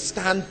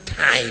understand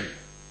time.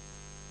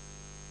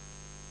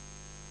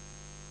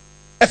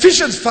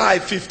 Ephesians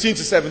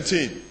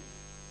 5:15-17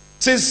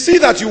 says, see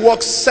that you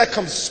walk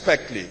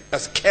circumspectly,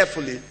 as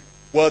carefully,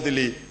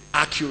 worthily,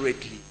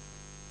 accurately.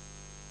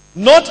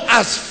 Not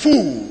as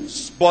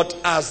fools, but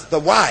as the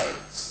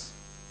wise.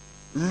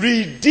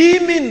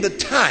 Redeeming the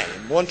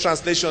time. One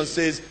translation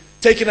says,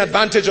 taking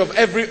advantage of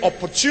every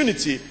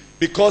opportunity,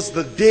 because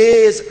the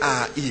days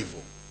are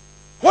evil.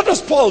 What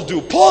does Paul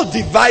do? Paul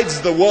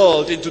divides the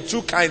world into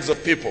two kinds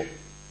of people.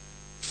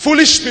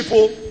 Foolish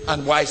people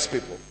and wise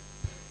people.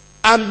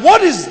 And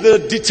what is the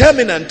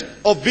determinant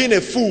of being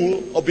a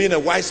fool or being a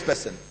wise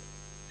person?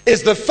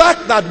 Is the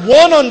fact that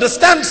one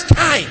understands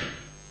time.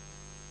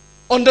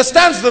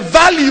 Understands the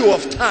value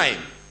of time.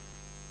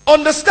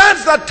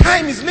 Understands that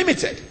time is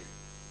limited.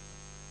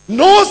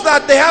 Knows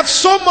that they have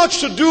so much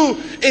to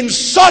do in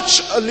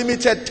such a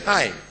limited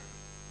time,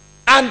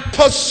 and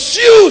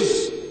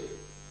pursues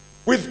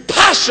with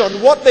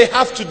passion what they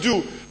have to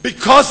do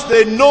because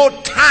they know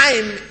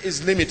time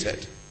is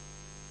limited.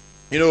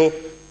 You know,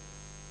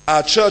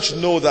 our church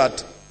know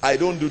that I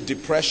don't do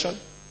depression,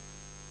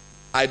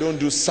 I don't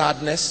do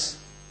sadness,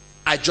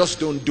 I just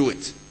don't do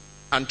it.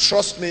 And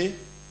trust me,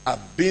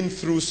 I've been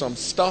through some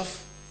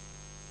stuff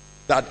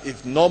that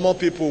if normal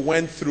people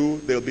went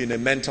through, they'll be in a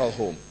mental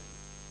home.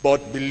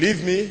 But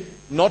believe me,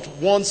 not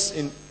once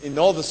in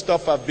all the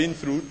stuff I've been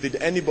through did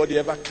anybody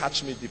ever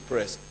catch me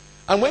depressed.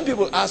 And when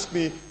people ask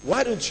me,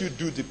 why don't you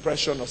do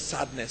depression or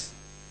sadness?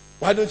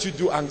 Why don't you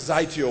do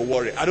anxiety or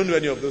worry? I don't do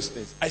any of those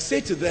things. I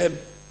say to them,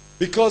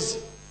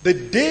 because the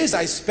days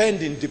I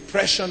spend in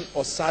depression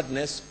or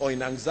sadness or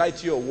in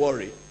anxiety or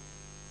worry,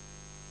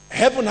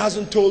 heaven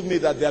hasn't told me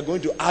that they are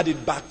going to add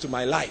it back to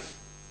my life.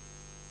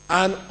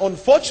 And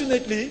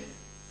unfortunately,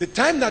 the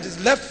time that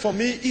is left for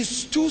me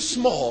is too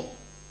small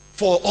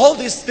for all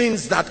these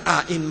things that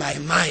are in my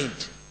mind.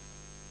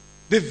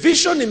 The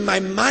vision in my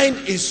mind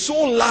is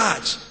so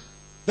large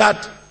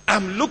that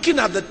I'm looking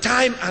at the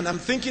time and I'm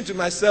thinking to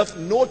myself,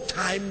 no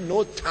time,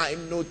 no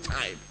time, no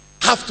time.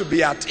 Have to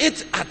be at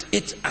it, at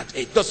it, at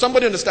it. Does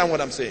somebody understand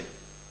what I'm saying?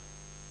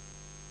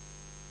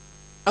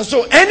 And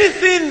so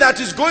anything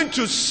that is going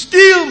to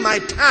steal my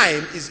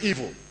time is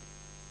evil.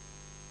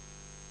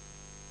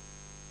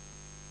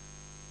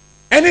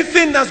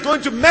 Anything that's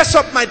going to mess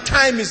up my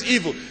time is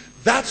evil.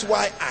 That's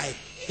why I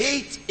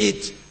hate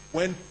it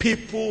when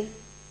people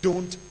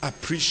don't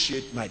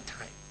appreciate my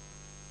time.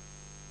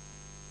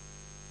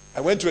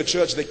 I went to a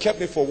church, they kept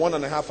me for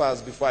 1.5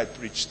 hours before I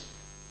preached.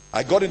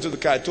 I got into the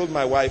car, I told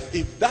my wife,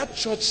 if that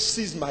church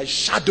sees my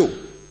shadow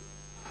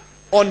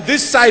on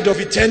this side of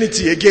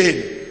eternity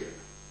again,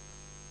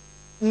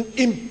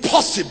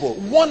 impossible.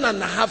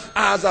 1.5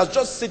 hours, I was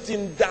just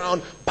sitting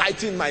down,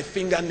 biting my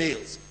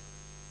fingernails.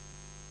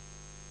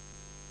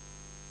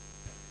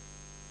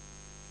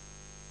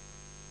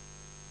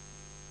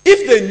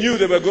 If they knew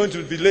they were going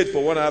to be late for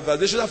 1.5 hours,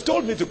 they should have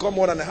told me to come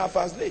 1.5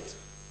 hours late.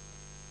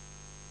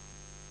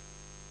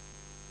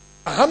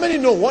 How many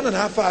know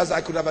 1.5 hours I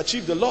could have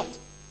achieved a lot?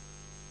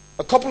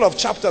 A couple of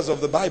chapters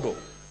of the Bible.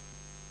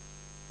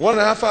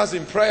 1.5 hours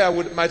in prayer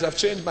might have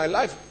changed my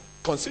life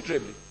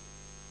considerably.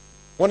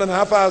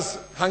 1.5 hours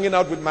hanging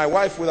out with my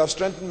wife would have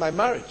strengthened my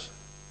marriage.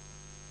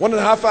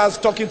 1.5 hours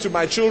talking to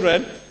my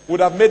children would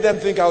have made them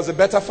think I was a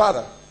better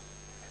father.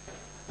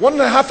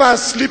 1.5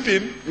 hours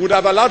sleeping would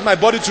have allowed my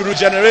body to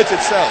regenerate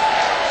itself.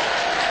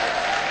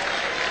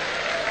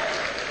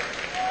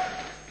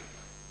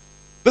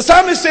 The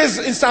psalmist says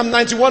in Psalm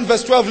 91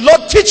 verse 12,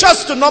 Lord, teach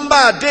us to number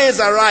our days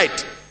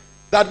aright,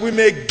 that we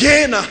may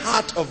gain a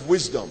heart of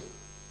wisdom.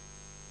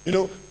 You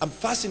know, I'm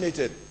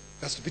fascinated,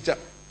 Pastor Peter.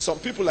 Some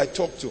people I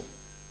talk to,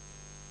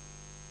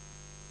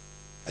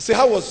 I say,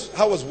 how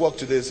was work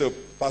today? So,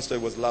 Pastor,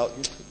 it was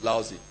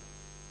lousy.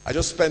 I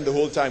just spent the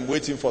whole time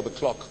waiting for the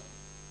clock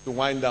to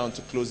wind down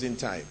to closing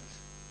time.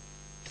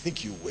 I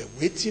think you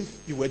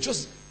were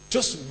just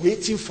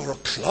waiting for a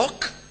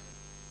clock?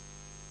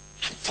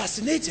 I'm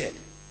fascinated.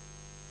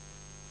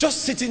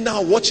 Just sitting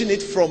now watching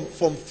it from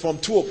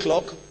 2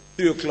 o'clock,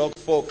 3 o'clock,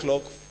 4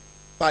 o'clock,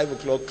 5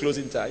 o'clock,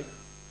 closing time.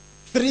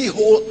 3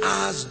 whole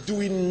hours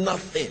doing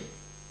nothing.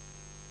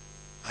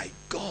 My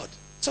God,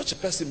 such a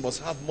person must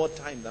have more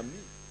time than me.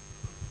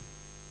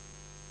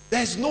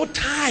 There's no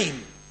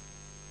time.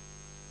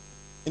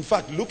 In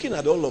fact, looking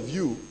at all of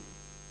you,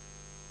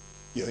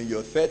 you're in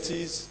your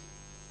 30s,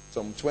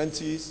 some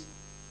 20s,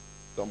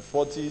 some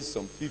 40s,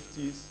 some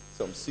 50s,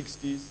 some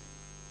 60s.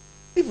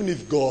 Even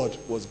if God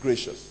was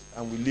gracious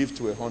and we live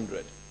to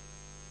 100,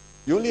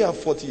 you only have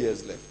 40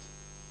 years left.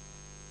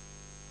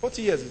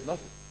 40 years is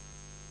nothing.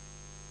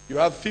 You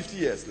have 50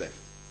 years left.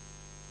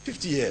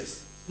 50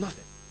 years,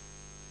 nothing.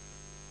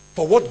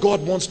 For what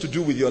God wants to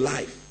do with your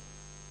life.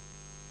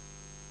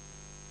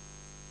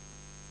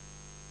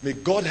 May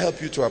God help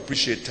you to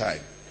appreciate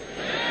time.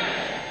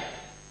 Amen.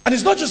 And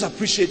it's not just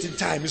appreciating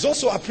time, it's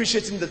also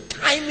appreciating the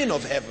timing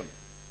of heaven.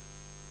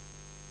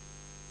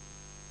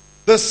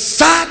 The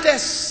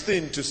saddest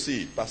thing to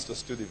see, Pastor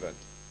Studevant,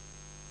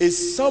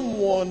 is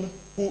someone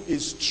who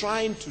is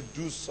trying to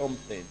do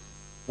something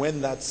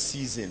when that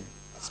season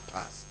has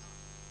passed.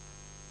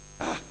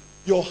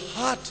 Your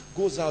heart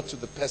goes out to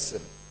the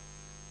person.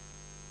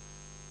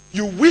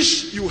 You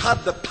wish you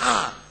had the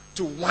power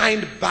to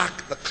wind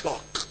back the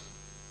clock.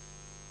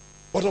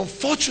 But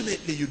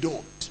unfortunately, you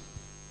don't.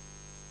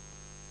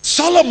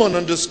 Solomon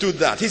understood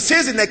that. He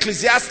says in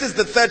Ecclesiastes,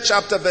 the 3rd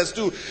chapter, verse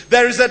 2,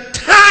 there is a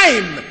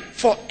time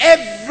for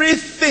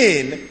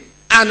everything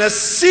and a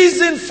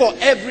season for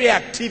every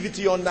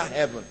activity under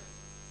heaven.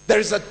 There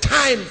is a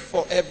time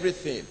for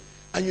everything.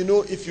 And you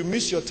know, if you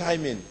miss your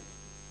timing,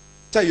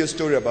 tell you a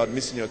story about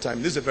missing your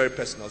time. This is a very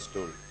personal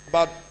story.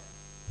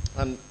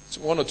 And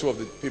 1 or 2 of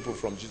the people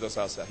from Jesus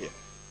House are here.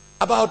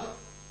 About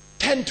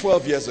 10,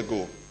 12 years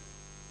ago,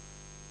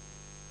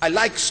 I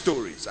like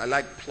stories. I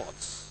like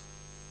plots.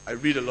 I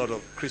read a lot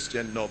of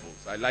Christian novels.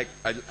 I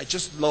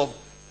just love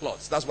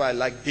plots. That's why I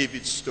like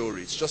David's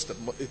story. It's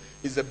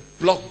a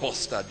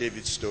blockbuster,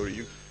 David's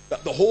story.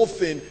 The whole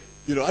thing,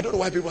 you know, I don't know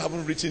why people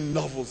haven't written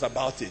novels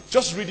about it.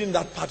 Just reading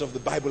that part of the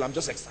Bible, I'm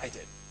just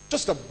excited.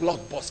 Just a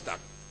blockbuster.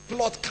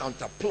 Plot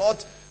counter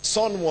plot.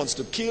 Son wants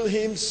to kill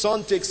him.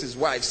 Son takes his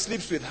wife,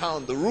 sleeps with her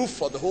on the roof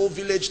for the whole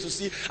village to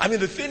see. I mean,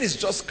 the thing is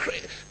just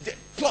crazy.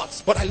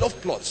 Plots, but I love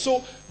plots.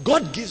 So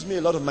God gives me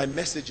a lot of my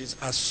messages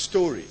as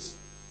stories.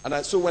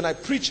 And so when I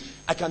preach,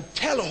 I can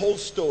tell a whole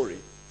story.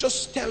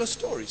 Just tell a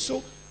story.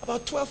 So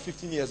about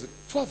 12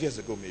 years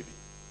ago maybe,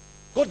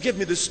 God gave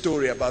me this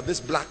story about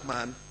this black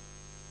man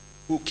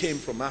who came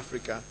from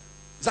Africa.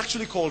 It's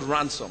actually called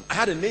Ransom. I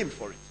had a name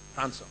for it,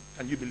 Ransom.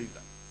 Can you believe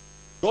that?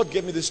 God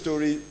gave me this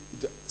story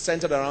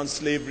centered around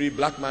slavery.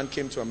 Black man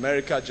came to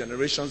America.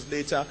 Generations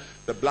later,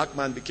 the black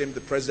man became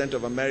the president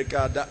of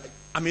America.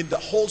 The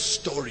whole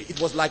story.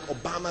 It was like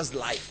Obama's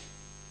life.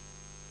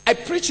 I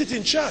preached it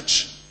in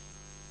church.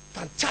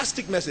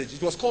 Fantastic message.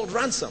 It was called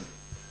Ransom.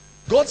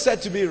 God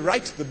said to me,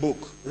 write the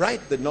book,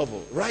 write the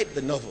novel, write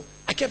the novel.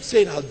 I kept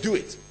saying, I'll do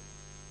it.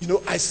 You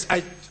know, I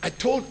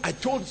told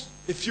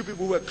a few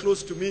people who were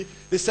close to me,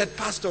 they said,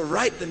 Pastor,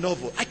 write the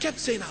novel. I kept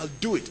saying, I'll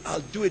do it,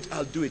 I'll do it,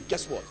 I'll do it.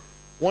 Guess what?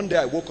 One day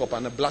I woke up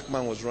and a black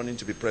man was running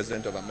to be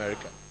president of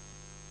America.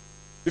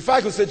 Before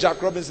I could say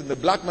Jack Robinson, the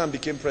black man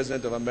became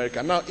president of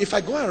America. Now, if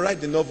I go and write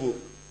the novel,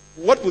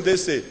 what will they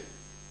say?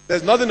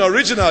 There's nothing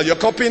original. You're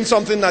copying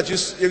something that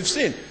you've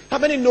seen. How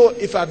many know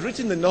if I'd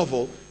written the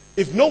novel,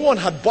 if no one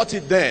had bought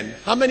it then,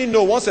 how many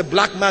know once a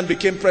black man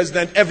became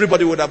president,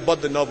 everybody would have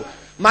bought the novel?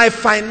 My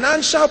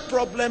financial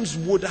problems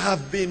would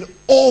have been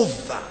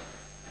over.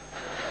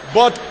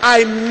 But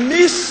I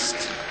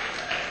missed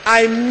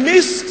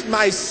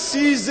my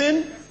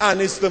season, and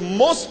it's the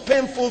most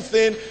painful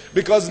thing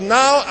because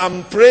now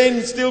I'm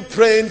still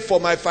praying for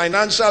my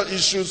financial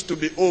issues to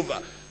be over.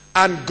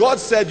 And God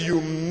said,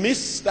 you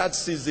missed that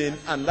season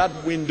and that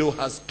window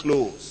has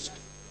closed.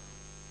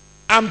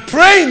 I'm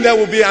praying there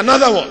will be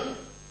another one.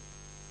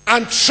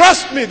 And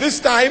trust me, this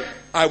time,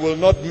 I will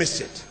not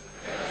miss it.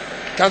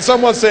 Can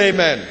someone say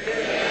amen?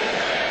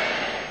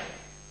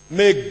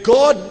 May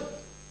God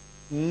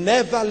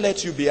never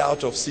let you be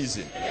out of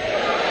season.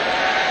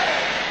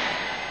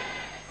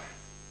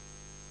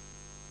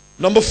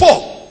 Number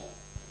 4.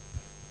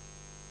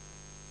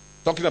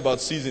 Talking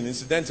about season,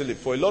 incidentally,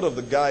 for a lot of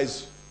the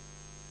guys,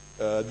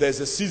 there's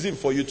a season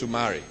for you to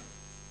marry.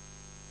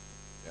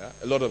 Yeah?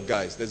 A lot of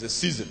guys, there's a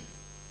season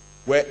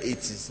where it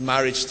is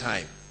marriage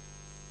time.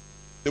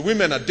 The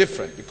women are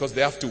different because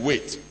they have to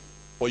wait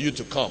for you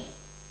to come.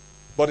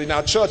 But in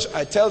our church,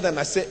 I tell them,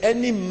 I say,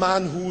 any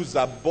man who's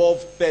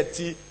above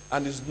 30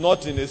 and is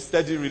not in a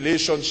steady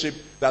relationship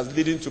that's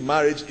leading to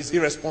marriage is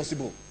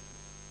irresponsible.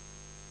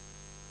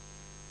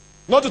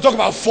 Not to talk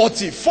about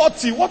 40.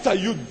 40, what are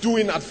you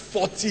doing at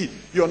 40?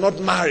 You're not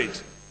married.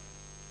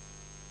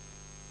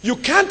 You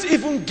can't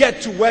even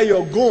get to where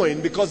you're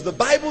going because the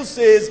Bible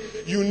says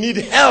you need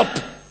help.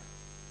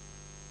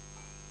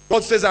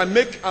 God says, I'll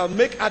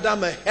make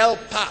Adam a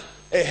helper.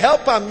 A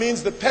helper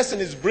means the person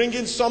is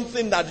bringing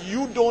something that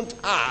you don't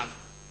have,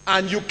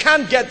 and you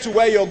can't get to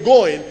where you're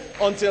going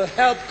until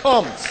help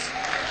comes.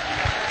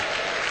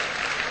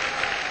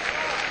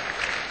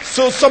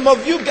 So some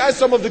of you guys,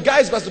 some of the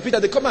guys, Pastor Peter,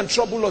 they come and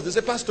trouble us. They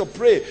say, Pastor,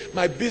 pray,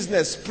 my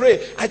business,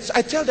 pray. I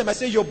tell them, I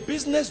say, your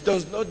business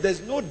there's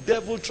no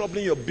devil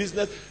troubling your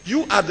business.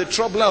 You are the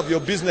troubler of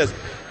your business.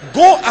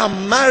 Go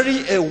and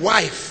marry a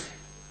wife.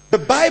 The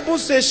Bible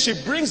says she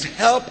brings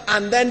help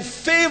and then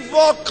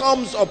favor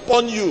comes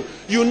upon you.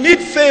 You need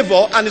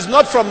favor and it's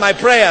not from my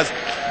prayers.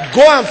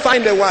 Go and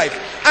find a wife.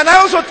 And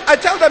I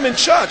tell them in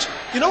church.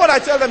 You know what I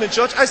tell them in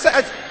church? I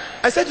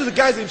said to the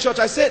guys in church,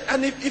 I said,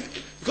 and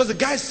because the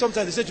guys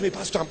sometimes they say to me,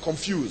 Pastor, I'm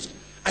confused.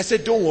 I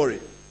said, don't worry.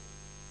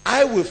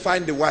 I will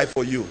find a wife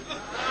for you.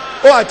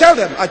 Oh, I tell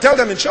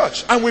them in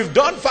church. And we've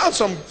found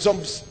some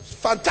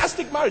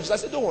fantastic marriages. I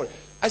said, don't worry.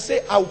 I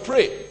say, I'll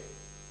pray.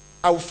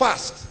 I will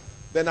fast.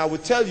 Then I will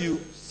tell you,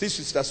 see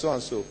sister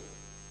so-and-so,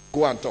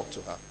 go and talk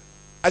to her.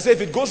 I say,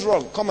 if it goes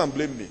wrong, come and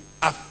blame me.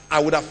 I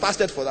would have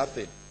fasted for that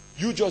thing.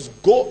 You just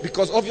go,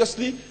 because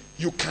obviously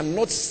you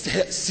cannot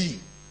see.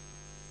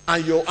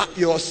 And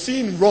you're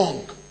seeing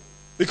wrong.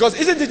 Because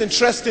isn't it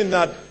interesting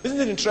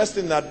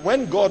that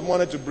when God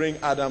wanted to bring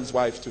Adam's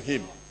wife to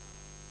him,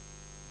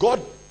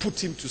 God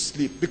put him to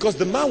sleep. Because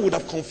the man would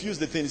have confused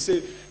the thing.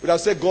 He would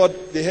have said, God,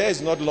 the hair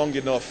is not long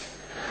enough.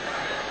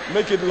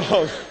 Make it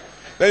long.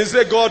 Then you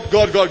say, God,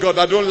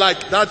 I don't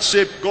like that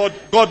shape. God,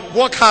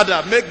 work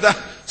harder. Make that.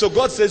 So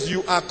God says,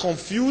 you are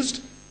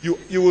confused. You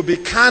will be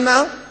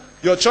carnal.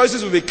 Your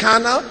choices will be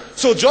carnal.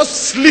 So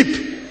just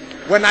sleep.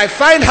 When I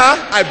find her,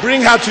 I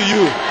bring her to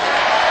you.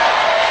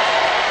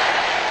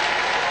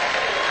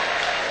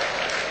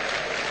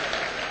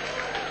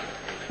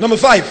 Number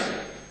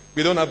 5.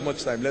 We don't have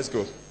much time. Let's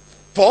go.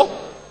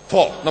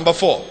 4. Number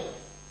 4.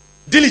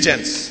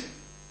 Diligence.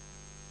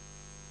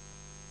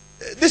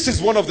 This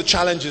is one of the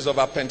challenges of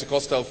our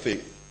Pentecostal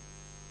faith.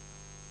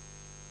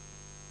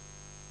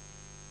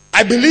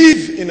 I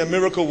believe in a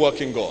miracle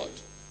working God.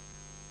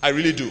 I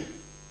really do.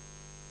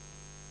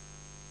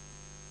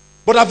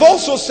 But I've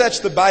also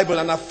searched the Bible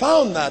and I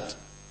found that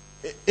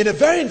in a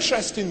very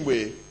interesting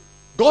way,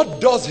 God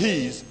does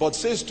his, but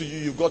says to you,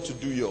 you've got to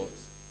do yours.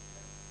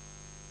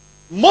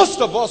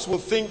 Most of us will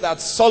think that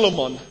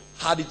Solomon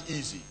had it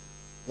easy.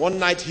 One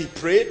night he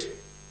prayed,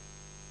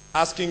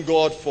 asking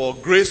God for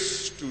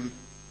grace to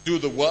do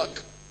the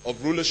work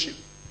of rulership.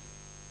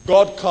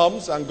 God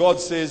comes and God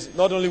says,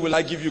 not only will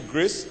I give you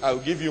grace, I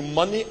will give you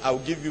money, I will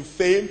give you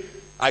fame,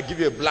 I give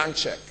you a blank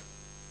check.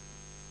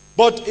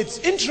 But it's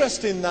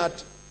interesting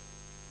that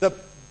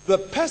the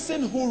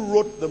person who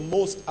wrote the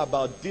most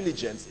about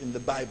diligence in the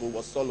Bible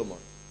was Solomon.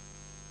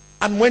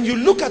 And when you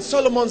look at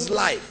Solomon's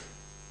life,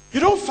 you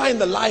don't find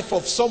the life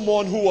of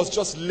someone who was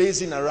just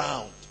lazing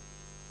around.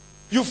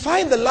 You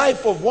find the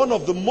life of one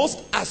of the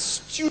most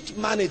astute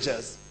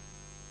managers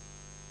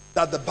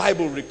that the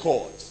Bible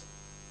records.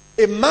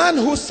 A man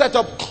who set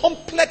up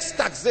complex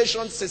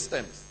taxation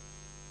systems.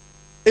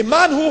 A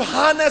man who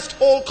harnessed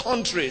whole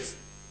countries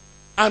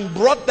and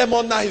brought them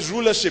under his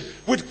rulership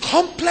with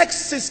complex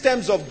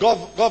systems of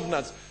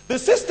governance. The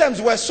systems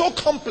were so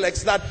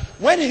complex that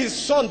when his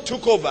son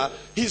took over,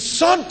 his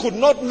son could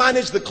not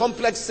manage the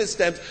complex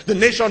systems. The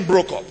nation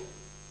broke up.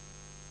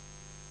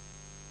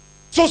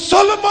 So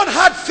Solomon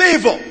had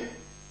favor,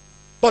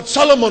 but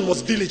Solomon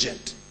was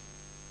diligent.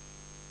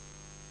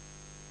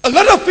 A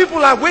lot of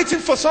people are waiting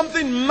for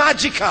something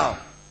magical.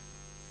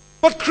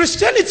 But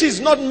Christianity is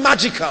not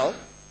magical.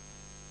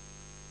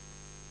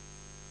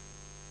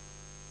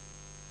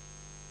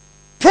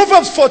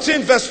 Proverbs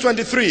 14 verse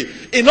 23.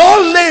 In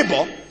all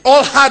labor,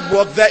 all hard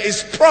work, there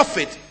is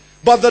profit.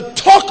 But the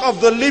talk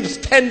of the lips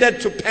tended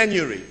to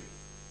penury.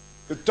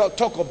 The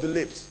talk of the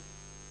lips.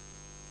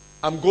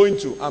 I'm going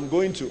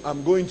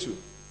to.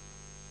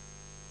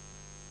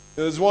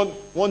 There was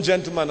one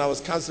gentleman I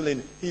was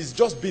counseling. He's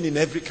just been in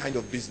every kind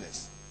of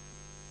business.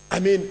 I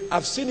mean,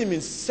 I've seen him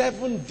in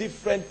 7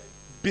 different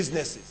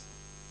businesses.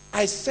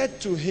 I said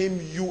to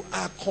him, you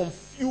are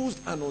confused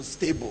and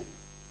unstable.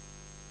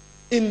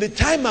 In the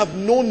time I've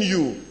known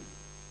you,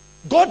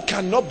 God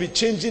cannot be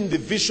changing the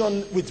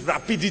vision with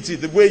rapidity,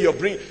 the way you're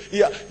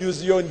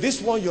you're in this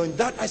one, you're in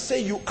that. I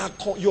say you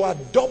are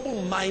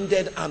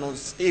double-minded and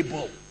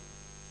unstable.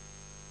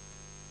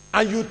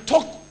 And you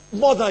talk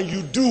more than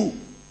you do.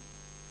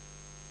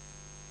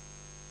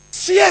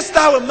 Seest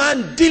thou a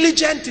man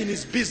diligent in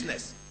his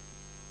business?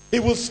 He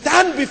will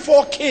stand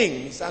before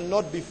kings and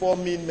not before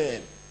mean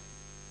men.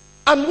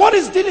 And what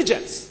is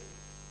diligence?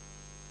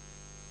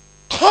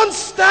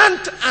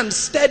 Constant and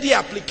steady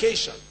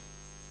application.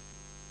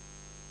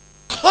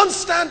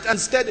 Constant and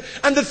steady.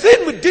 And the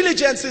thing with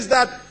diligence is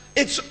that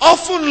it's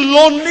often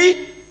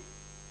lonely,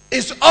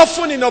 it's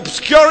often in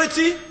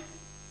obscurity,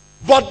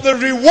 but the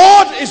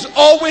reward is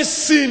always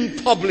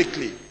seen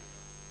publicly.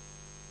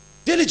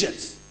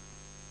 Diligence.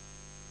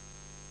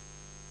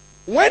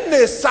 When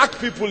they sack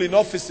people in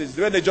offices,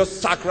 when they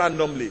just sack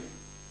randomly,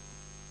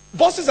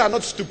 bosses are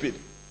not stupid.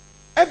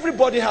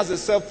 Everybody has a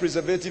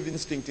self-preservative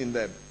instinct in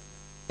them.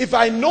 If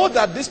I know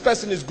that this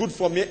person is good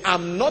for me,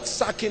 I'm not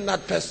sacking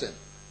that person.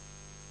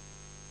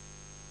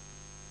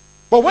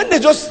 But when they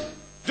just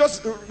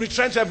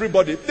retrench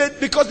everybody,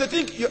 because they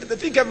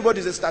think everybody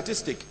is a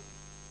statistic.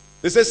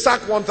 They say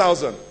sack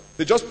 1,000.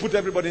 They just put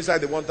everybody inside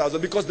the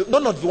 1,000 because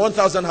none of the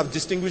 1,000 have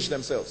distinguished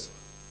themselves.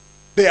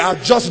 They are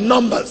just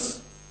numbers.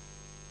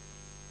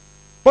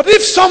 But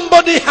if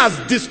somebody has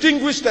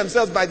distinguished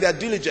themselves by their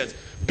diligence,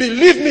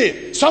 believe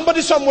me,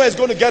 somebody somewhere is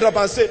going to get up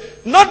and say,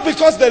 not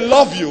because they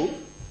love you,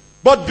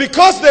 but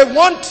because they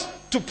want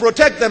to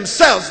protect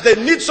themselves, they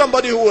need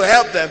somebody who will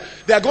help them.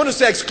 They are going to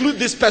say, exclude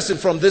this person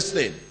from this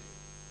thing.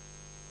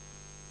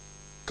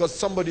 Because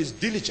somebody is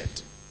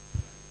diligent.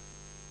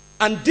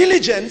 And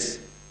diligence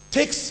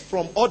takes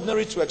from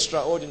ordinary to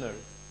extraordinary.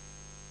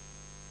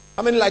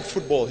 How many like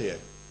football here?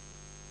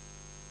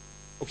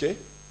 Okay?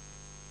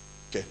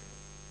 Okay.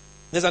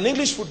 There's an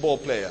English football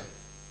player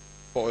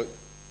for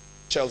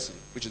Chelsea,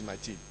 which is my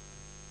team,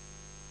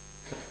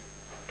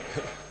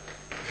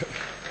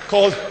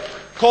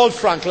 called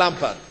Frank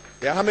Lampard.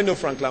 Yeah, how many know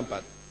Frank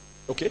Lampard?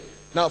 Okay.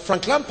 Now,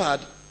 Frank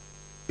Lampard,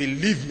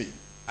 believe me,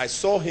 I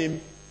saw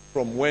him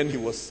from when he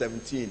was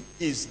 17.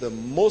 He's the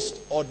most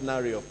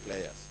ordinary of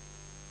players.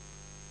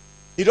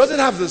 He doesn't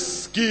have the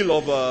skill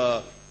of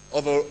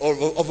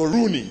a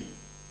Rooney,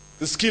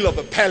 the skill of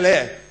a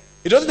Pelé.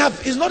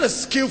 He's not a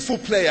skillful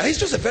player. He's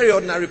just a very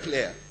ordinary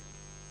player.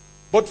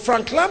 But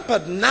Frank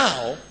Lampard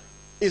now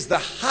is the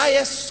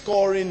highest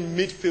scoring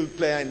midfield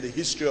player in the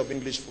history of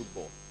English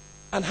football.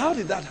 And how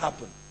did that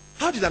happen?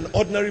 How did an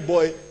ordinary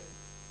boy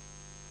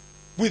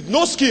with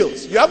no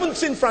skills, you haven't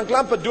seen Frank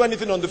Lampard do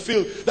anything on the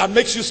field that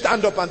makes you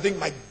stand up and think,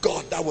 my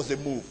God, that was a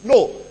move.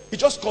 No, he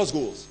just scores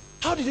goals.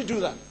 How did he do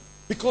that?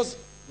 Because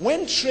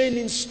when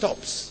training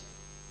stops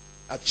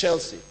at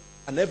Chelsea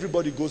and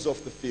everybody goes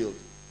off the field,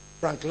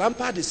 Frank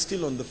Lampard is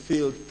still on the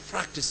field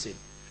practicing.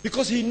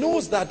 Because he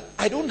knows that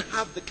I don't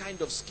have the kind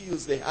of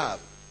skills they have.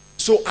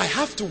 So I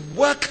have to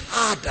work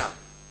harder.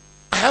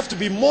 I have to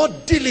be more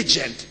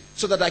diligent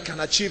so that I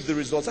can achieve the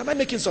results. Am I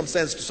making some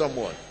sense to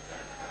someone?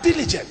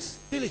 Diligence.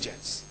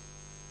 Diligence.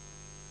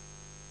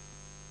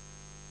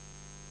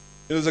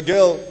 There's a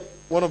girl,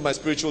 one of my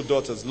spiritual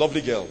daughters,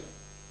 lovely girl.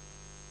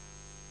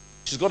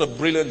 She's got a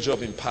brilliant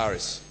job in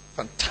Paris.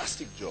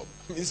 Fantastic job.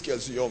 I mean, this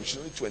girl's young. She's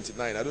only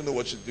 29. I don't know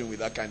what she's doing with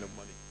that kind of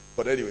money.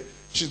 But anyway,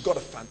 she's got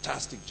a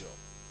fantastic job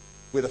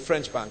with a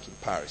French bank in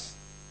Paris.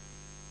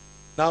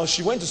 Now,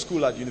 she went to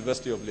school at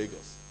University of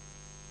Lagos.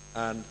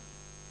 And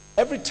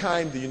every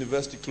time the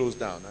university closed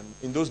down, and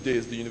in those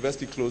days, the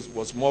university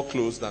was more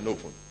closed than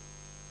open.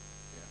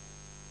 Yeah.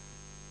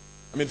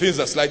 I mean, things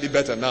are slightly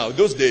better now.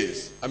 Those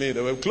days, I mean,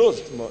 they were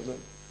closed.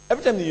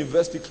 Every time the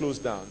university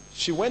closed down,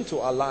 she went to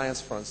Alliance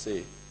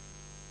Française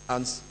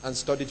and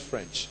studied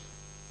French.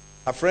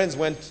 Her friends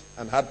went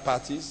and had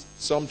parties.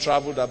 Some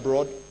traveled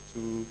abroad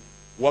to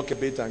work a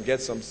bit and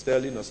get some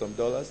sterling or some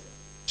dollars.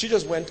 She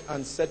just went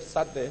and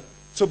sat there.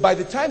 So by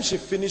the time she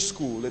finished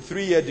school, a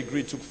 3-year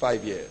degree took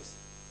 5 years.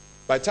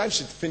 By the time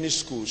she finished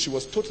school, she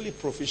was totally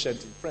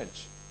proficient in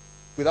French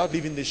without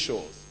leaving the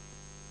shores.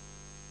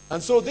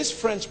 And so this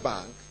French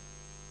bank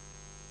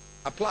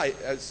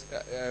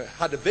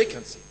had a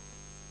vacancy.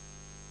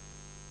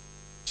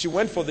 She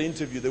went for the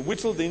interview. They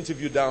whittled the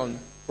interview down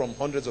from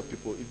hundreds of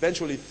people.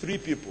 Eventually 3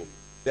 people.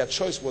 Their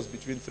choice was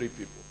between 3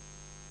 people.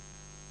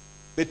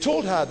 They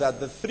told her that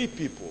the 3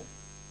 people,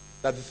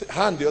 her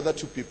and the other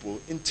 2 people,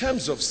 in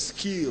terms of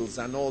skills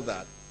and all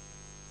that,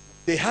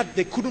 they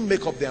couldn't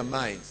make up their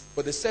minds.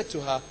 But they said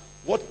to her,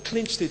 what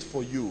clinched it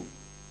for you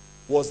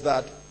was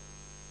that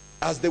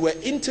as they were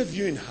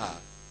interviewing her,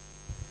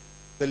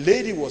 the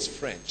lady was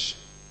French.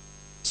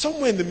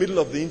 Somewhere in the middle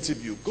of the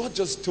interview, God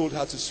just told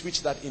her to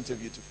switch that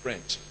interview to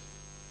French.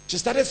 She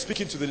started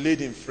speaking to the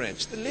lady in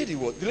French. The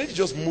lady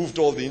just moved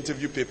all the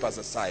interview papers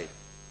aside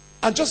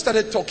and just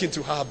started talking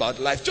to her about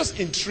life, just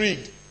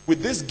intrigued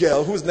with this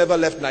girl who's never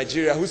left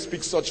Nigeria, who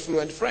speaks such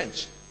fluent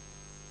French.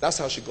 That's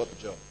how she got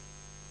the job.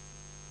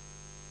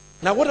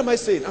 Now, what am I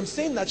saying? I'm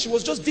saying that she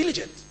was just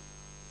diligent.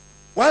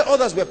 While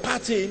others were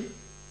partying,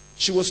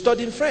 she was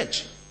studying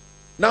French.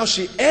 Now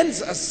she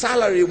earns a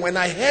salary. When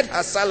I heard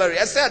her salary,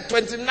 I said,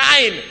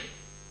 29.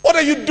 What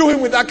are you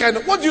doing with that kind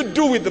of, what do you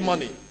do with the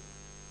money?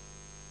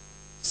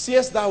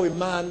 Seest thou a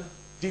man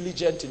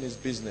diligent in his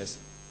business?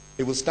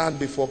 He will stand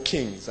before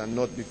kings and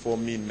not before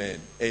mean men.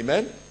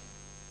 Amen?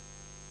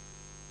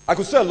 I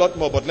could say a lot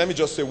more, but let me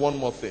just say one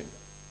more thing.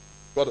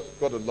 Got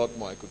a lot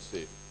more I could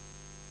say.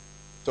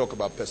 Talk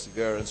about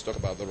perseverance, talk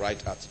about the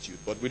right attitude,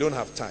 but we don't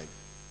have time.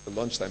 The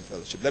lunchtime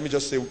fellowship. Let me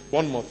just say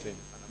one more thing,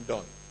 and I'm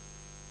done.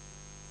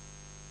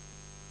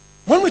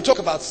 When we talk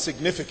about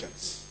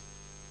significance,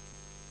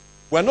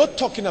 we're not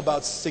talking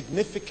about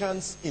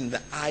significance in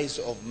the eyes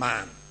of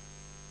man.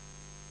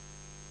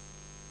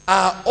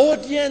 Our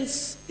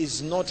audience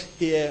is not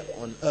here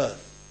on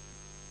earth.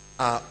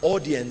 Our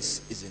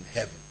audience is in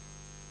heaven.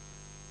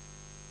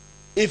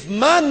 If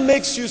man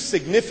makes you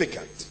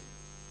significant,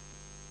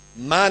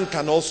 man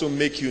can also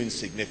make you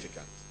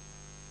insignificant.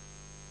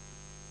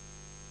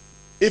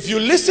 If you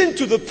listen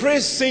to the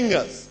praise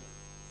singers,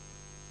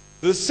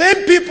 the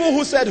same people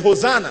who said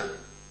Hosanna,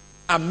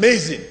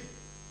 amazing,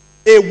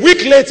 a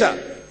week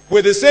later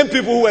were the same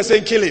people who were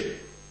saying kill him.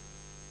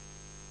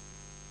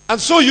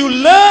 And so you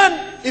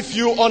learn, if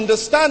you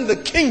understand the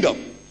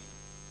kingdom,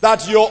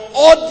 that your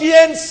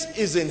audience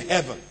is in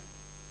heaven.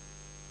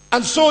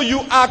 And so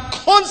you are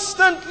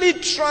constantly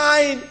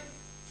trying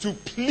to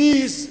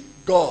please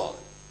God,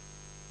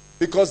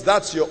 because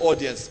that's your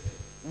audience.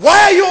 Why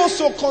are you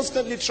also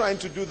constantly trying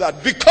to do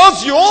that?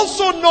 Because you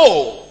also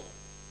know,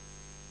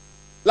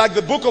 like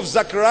the book of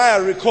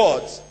Zechariah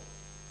records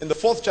in the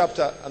 4th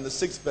chapter and the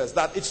 6th verse,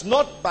 that it's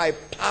not by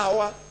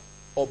power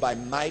or by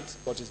might,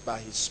 but it's by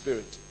his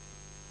spirit.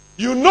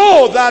 You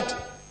know that,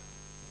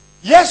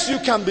 yes, you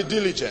can be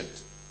diligent.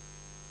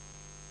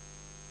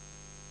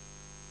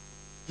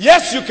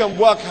 Yes, you can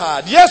work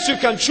hard. Yes, you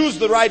can choose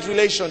the right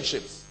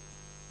relationships.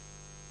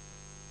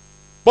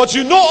 But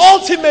you know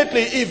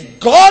ultimately, if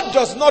God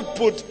does not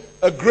put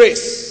a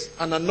grace,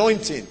 an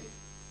anointing,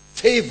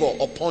 favor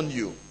upon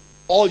you,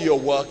 all your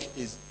work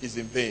is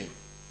in vain.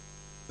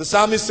 The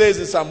psalmist says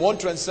in Psalm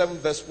 127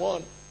 verse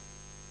 1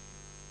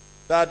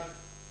 that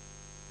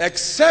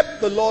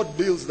except the Lord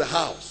builds the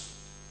house,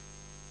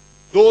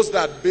 those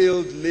that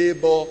build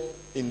labor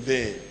in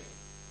vain.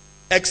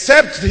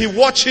 Except he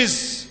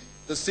watches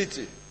the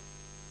city,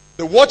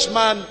 the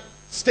watchman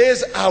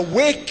stays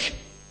awake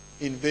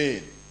in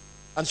vain.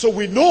 And so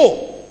we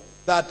know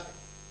that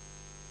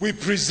we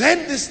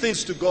present these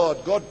things to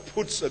God. God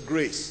puts a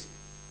grace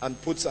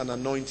and puts an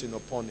anointing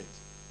upon it.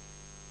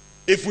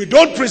 If we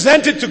don't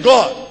present it to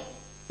God,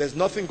 there's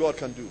nothing God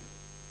can do.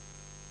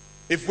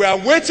 If we are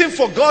waiting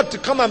for God to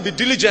come and be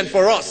diligent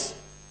for us,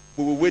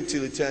 we will wait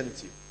till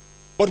eternity.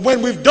 But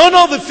when we've done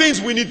all the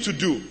things we need to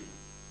do,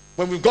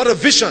 when we've got a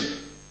vision,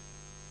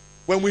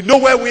 when we know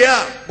where we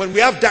are, when we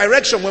have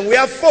direction, when we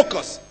have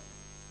focus,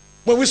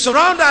 when we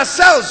surround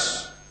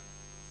ourselves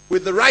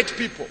with the right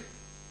people,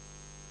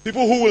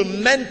 people who will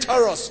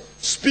mentor us,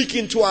 speak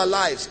into our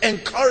lives,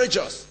 encourage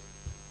us.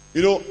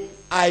 You know,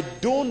 I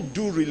don't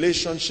do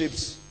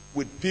relationships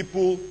with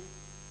people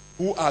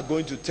who are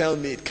going to tell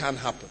me it can't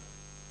happen.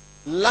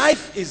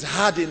 Life is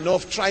hard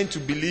enough trying to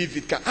believe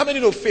it can. How many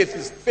know faith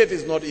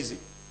is not easy?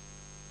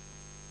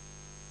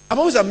 I'm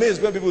always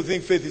amazed when people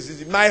think faith is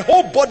easy. My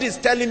whole body is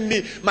telling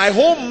me, my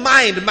whole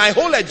mind, my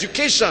whole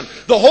education,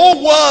 the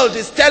whole world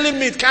is telling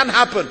me it can't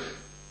happen.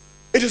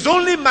 It is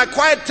only my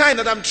quiet time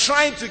that I'm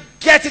trying to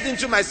get it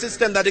into my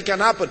system that it can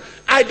happen.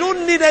 I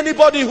don't need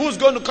anybody who's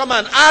going to come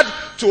and add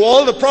to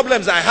all the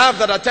problems I have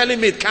that are telling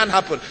me it can't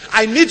happen.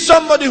 I need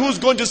somebody who's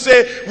going to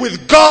say,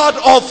 with God,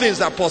 all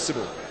things are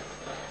possible.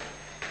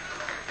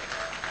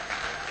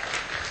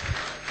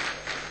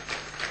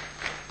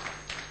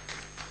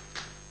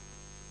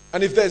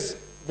 And if there's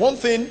one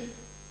thing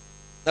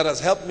that has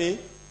helped me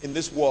in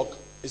this walk,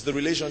 is the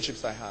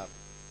relationships I have.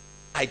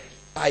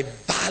 I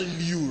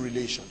value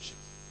relationships.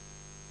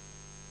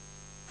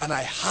 And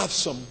I have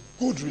some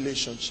good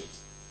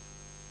relationships.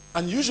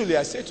 And usually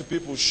I say to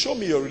people, show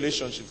me your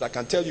relationships. I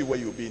can tell you where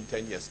you'll be in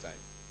 10 years' time.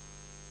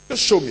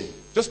 Just show me.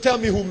 Just tell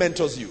me who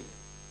mentors you.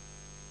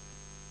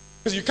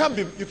 Because you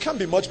can't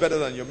be much better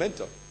than your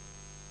mentor.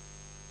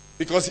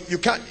 Because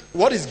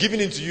what is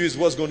given into you is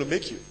what's going to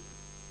make you.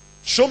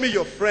 Show me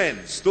your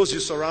friends, those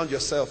you surround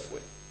yourself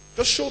with.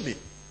 Just show me.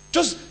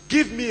 Just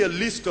give me a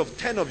list of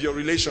 10 of your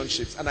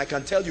relationships and I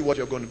can tell you what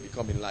you're going to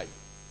become in life.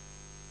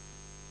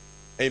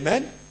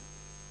 Amen?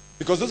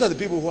 Because those are the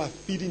people who are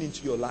feeding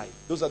into your life.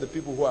 Those are the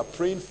people who are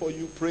praying for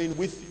you, praying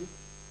with you.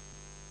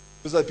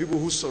 Those are the people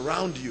who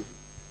surround you.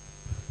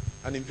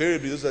 And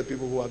invariably, those are the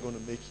people who are going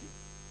to make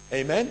you.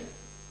 Amen?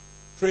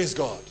 Praise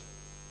God.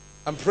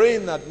 I'm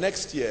praying that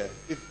next year,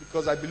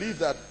 because I believe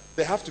that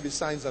there have to be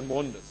signs and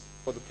wonders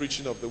for the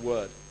preaching of the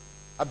word.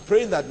 I'm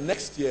praying that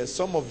next year,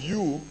 some of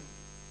you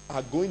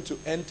are going to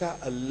enter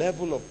a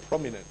level of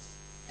prominence.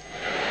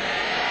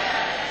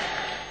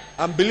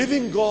 I'm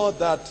believing God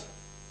that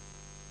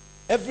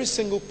every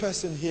single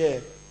person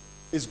here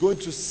is going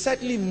to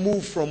certainly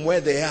move from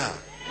where they are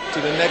to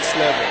the next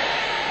level.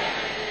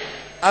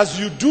 As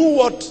you do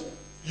what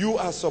you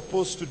are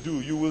supposed to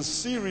do, you will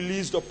see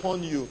released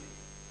upon you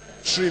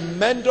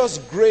tremendous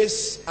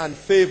grace and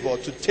favor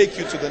to take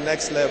you to the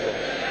next level.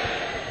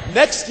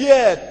 Next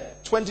year,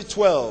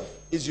 2012,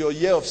 is your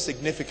year of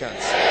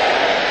significance.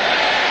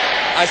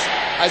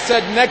 I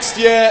said next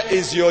year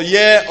is your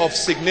year of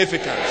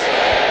significance.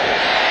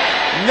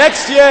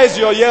 Next year is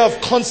your year of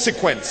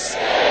consequence.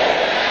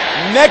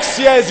 Next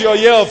year is your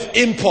year of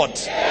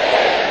import.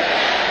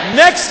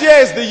 Next year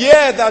is the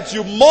year that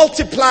you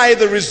multiply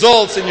the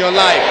results in your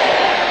life.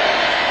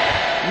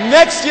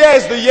 Next year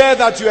is the year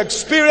that you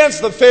experience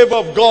the favor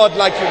of God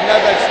like you've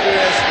never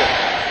experienced it.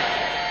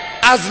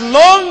 As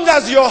long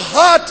as your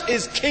heart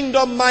is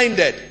kingdom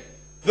minded,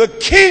 the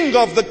king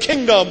of the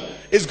kingdom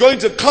is going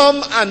to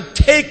come and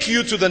take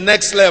you to the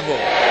next level.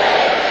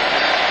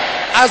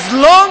 As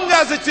long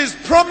as it is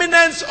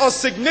prominence or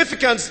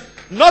significance,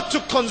 not to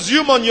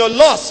consume on your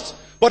lust,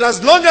 but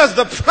as long as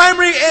the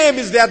primary aim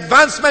is the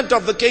advancement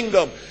of the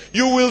kingdom,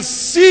 you will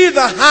see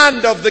the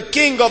hand of the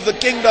king of the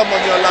kingdom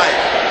on your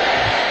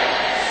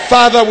life.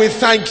 Father, we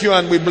thank you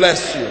and we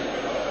bless you.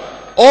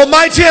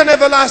 Almighty and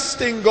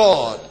everlasting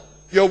God,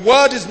 your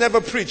word is never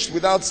preached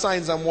without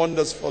signs and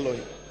wonders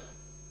following.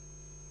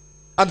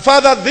 And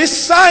Father,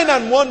 this sign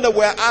and wonder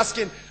we're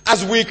asking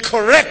as we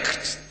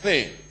correct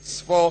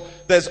things, for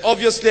there's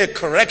obviously a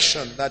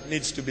correction that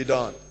needs to be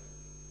done.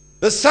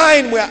 The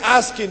sign we're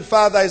asking,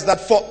 Father, is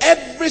that for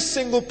every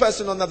single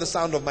person under the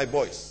sound of my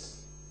voice,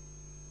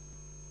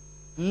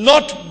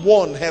 not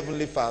one,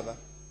 Heavenly Father,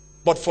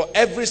 but for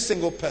every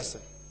single person,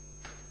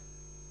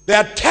 there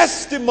are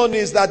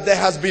testimonies that there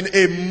has been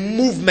a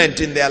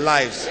movement in their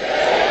lives.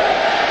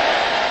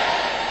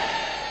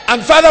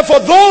 And Father, for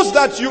those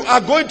that you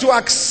are going to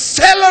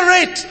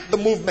accelerate the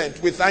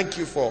movement, we thank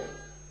you for.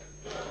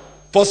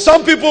 For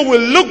some people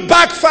will look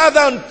back, Father,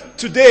 on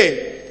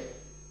today,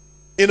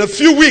 in a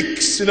few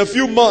weeks, in a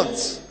few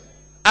months,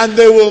 and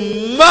they will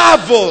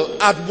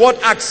marvel at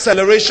what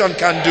acceleration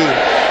can do.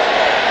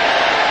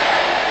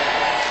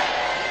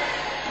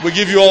 We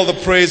give you all the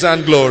praise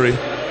and glory.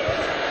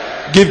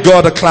 Give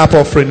God a clap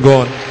offering.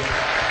 Go on.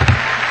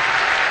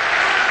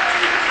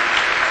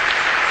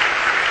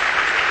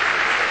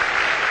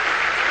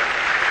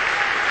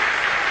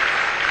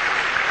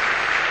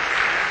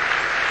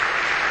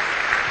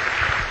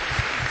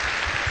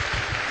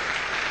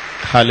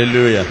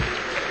 Hallelujah.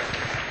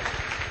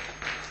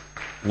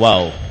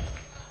 Wow.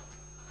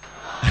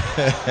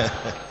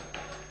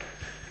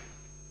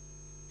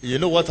 You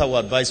know what our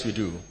advice we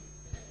do?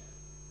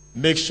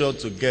 Make sure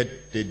to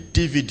get the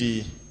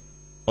DVD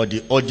or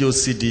the audio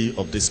CD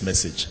of this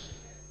message.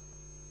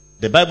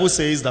 The Bible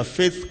says that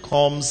faith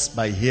comes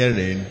by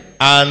hearing,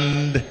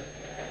 and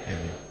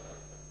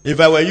if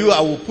I were you, I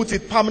will put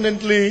it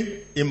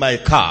permanently in my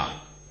car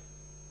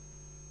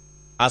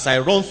as I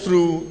run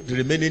through the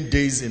remaining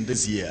days in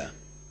this year.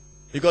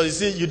 Because you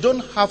see, you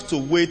don't have to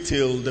wait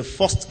till the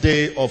first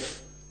day of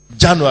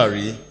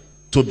January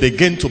to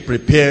begin to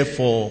prepare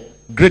for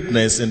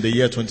greatness in the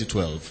year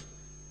 2012.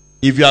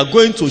 If you are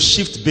going to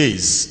shift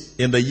base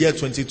in the year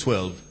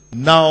 2012,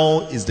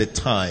 now is the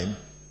time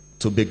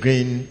to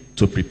begin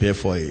to prepare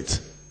for it.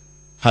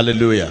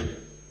 Hallelujah.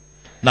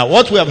 Now,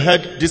 what we have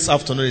heard this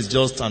afternoon is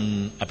just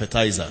an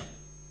appetizer.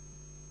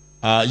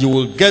 You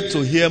will get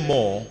to hear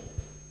more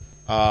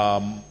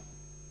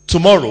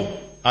tomorrow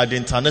at the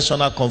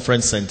International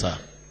Conference Center,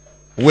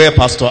 where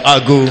Pastor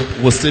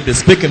Agu will still be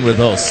speaking with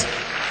us.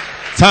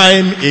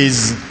 Time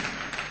is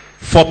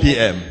 4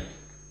 p.m.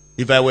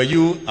 If I were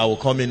you, I will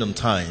come in on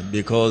time,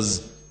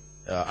 because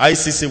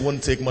ICC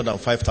won't take more than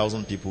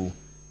 5,000 people,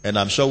 and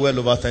I'm sure well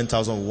over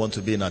 10,000 will want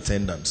to be in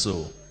attendance.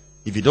 So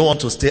if you don't want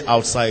to stay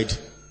outside,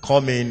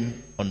 come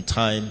in on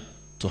time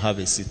to have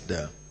a seat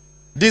there.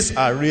 These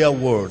are real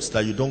words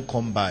that you don't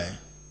come by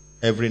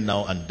every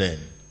now and then.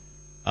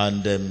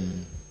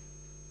 And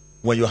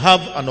when you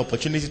have an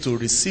opportunity to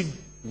receive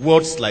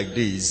words like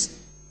these,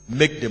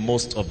 make the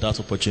most of that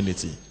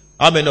opportunity.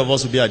 How many of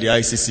us will be at the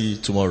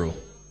ICC tomorrow?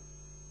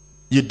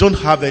 You don't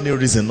have any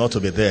reason not to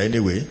be there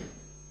anyway,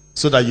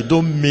 so that you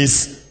don't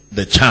miss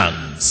the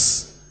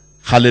chance.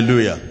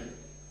 Hallelujah.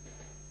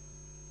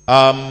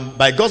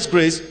 By God's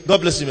grace,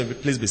 God bless you,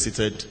 please be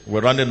seated.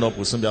 We're rounding up,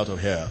 we'll soon be out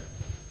of here.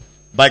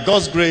 By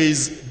God's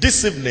grace,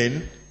 this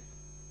evening,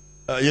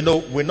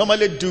 we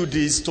normally do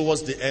this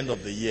towards the end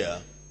of the year,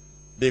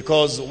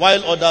 because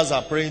while others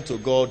are praying to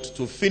God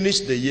to finish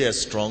the year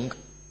strong,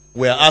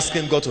 we are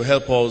asking God to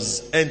help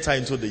us enter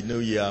into the new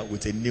year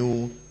with a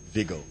new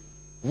vigor.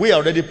 We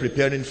are already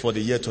preparing for the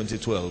year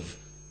 2012.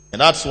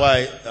 And that's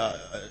why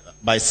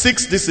by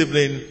 6 this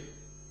evening,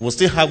 we'll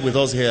still have with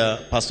us here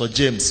Pastor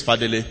James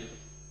Fadele.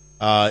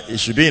 He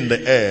should be in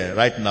the air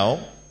right now,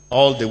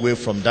 all the way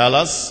from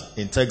Dallas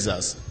in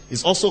Texas.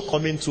 He's also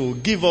coming to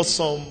give us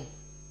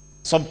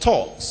some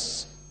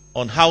talks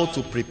on how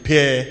to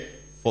prepare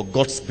for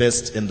God's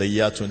best in the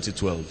year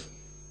 2012.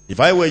 If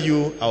I were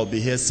you, I'll be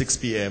here 6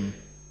 p.m.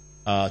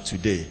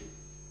 Today.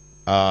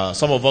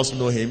 Some of us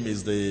know him.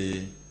 He's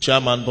the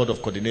chairman, board of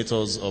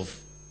coordinators of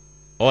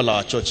all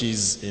our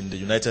churches in the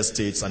United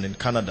States and in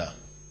Canada.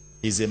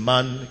 He's a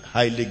man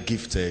highly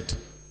gifted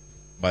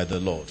by the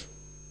Lord.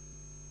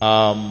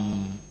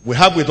 We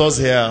have with us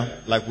here,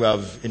 like we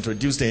have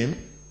introduced him,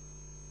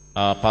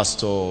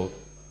 Pastor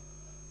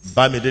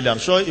Bamidele. I'm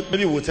sure maybe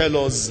he will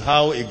tell us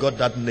how he got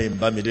that name,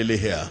 Bamidele,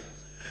 here.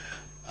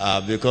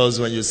 Because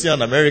when you see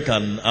an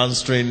American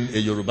answering a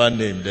Yoruba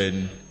name,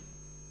 then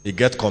he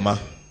get comma.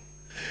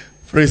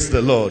 Praise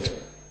the Lord.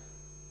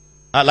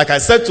 Like I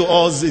said to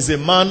us, he's a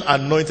man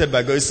anointed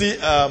by God. You see,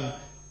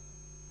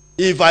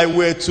 if I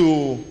were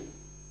to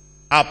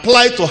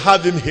apply to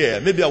have him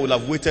here, maybe I would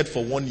have waited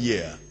for 1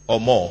 year or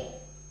more.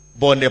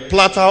 But on a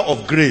platter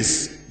of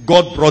grace,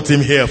 God brought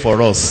him here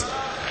for us.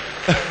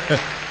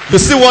 You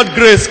see what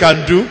grace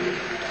can do?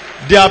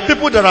 There are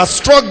people that are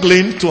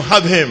struggling to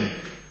have him.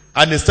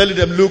 And he's telling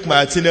them, look, my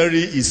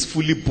itinerary is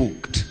fully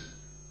booked.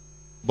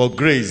 But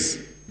grace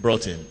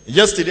brought him.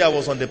 Yesterday I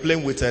was on the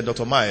plane with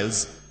Dr.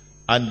 Miles.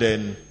 And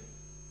then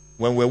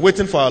when we're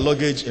waiting for our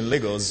luggage in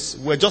Lagos,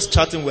 we're just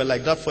chatting. We're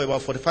like that for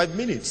about 45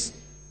 minutes.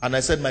 And I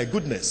said, my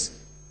goodness,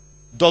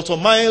 Dr.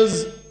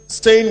 Miles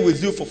staying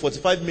with you for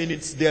 45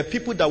 minutes, there are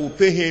people that will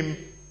pay him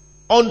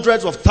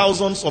hundreds of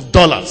thousands of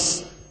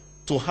dollars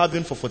to have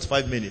him for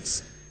 45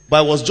 minutes. But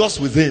I was just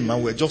with him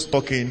and we're just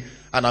talking.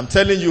 And I'm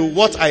telling you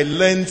what I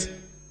learned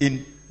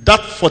in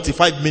that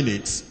 45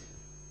 minutes.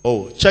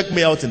 Oh, check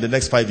me out in the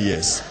next 5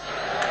 years.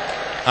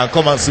 And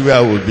come and see where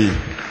I will be.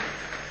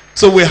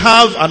 So we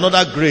have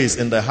another grace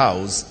in the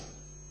house.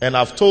 And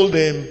I've told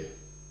him,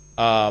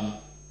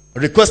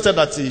 requested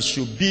that he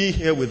should be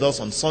here with us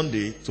on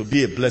Sunday to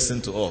be a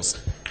blessing to us.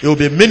 He will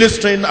be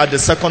ministering at the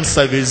second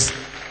service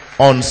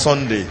on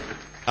Sunday.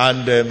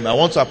 And I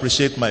want to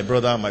appreciate my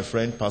brother and my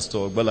friend, Pastor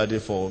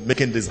Ogbalade, for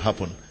making this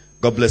happen.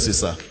 God bless you,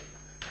 sir.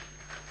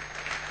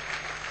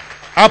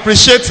 I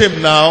appreciate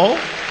him now.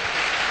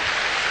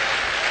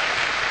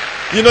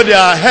 You know, there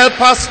are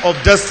helpers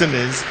of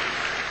destinies.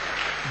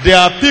 There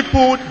are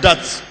people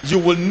that you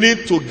will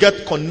need to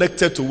get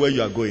connected to where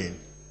you are going.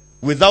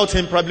 Without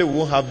him, probably we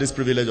won't have this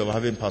privilege of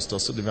having Pastor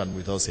Sullivan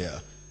with us here.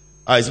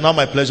 It's now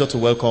my pleasure to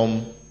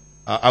welcome,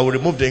 I will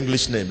remove the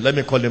English name. Let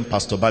me call him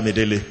Pastor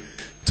Bamidele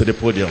to the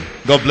podium.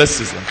 God bless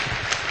you, sir.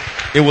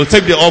 He will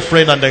take the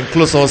offering and then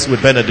close us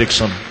with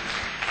benediction.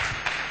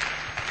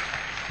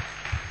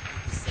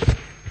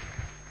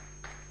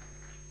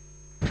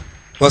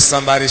 Well,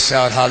 somebody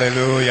shout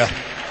hallelujah.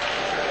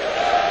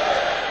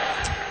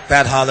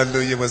 That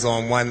hallelujah was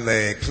on one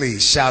leg.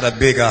 Please shout a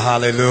bigger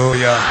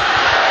hallelujah.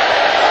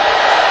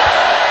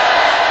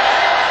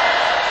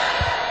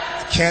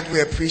 Can't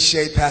we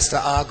appreciate Pastor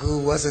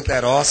Agu? Wasn't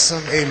that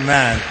awesome?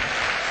 Amen.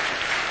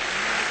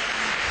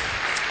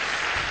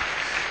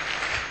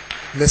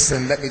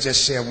 Listen, let me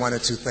just share one or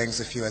two things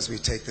with you as we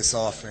take this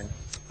offering.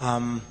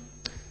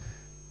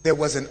 There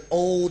was an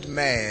old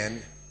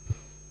man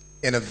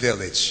in a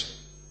village,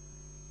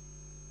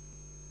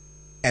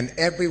 and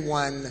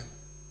everyone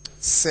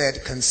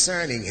said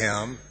concerning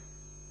him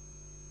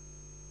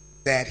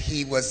that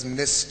he was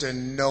Mr.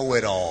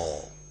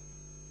 Know-it-all.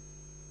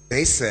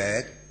 They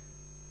said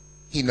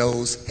he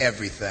knows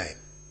everything.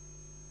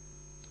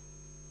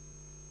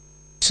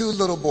 Two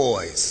little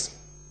boys,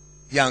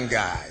 young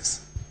guys,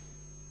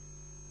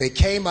 they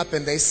came up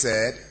and they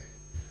said,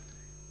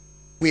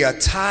 we are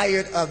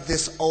tired of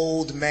this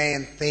old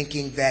man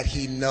thinking that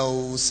he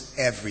knows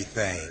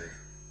everything.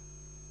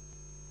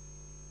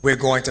 We're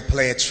going to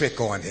play a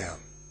trick on him.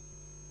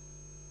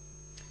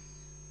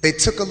 They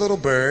took a little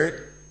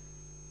bird,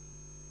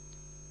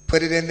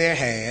 put it in their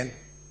hand,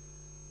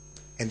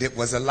 and it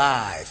was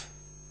alive.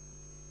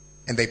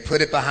 And they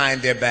put it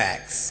behind their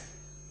backs.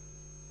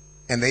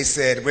 And they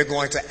said, we're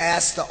going to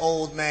ask the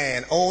old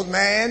man,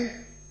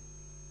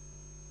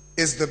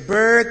 is the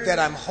bird that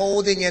I'm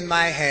holding in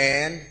my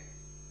hand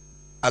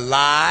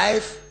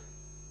alive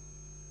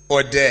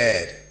or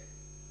dead?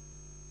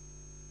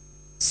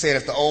 Said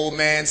if the old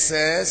man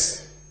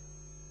says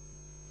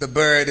the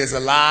bird is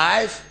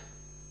alive,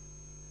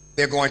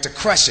 they're going to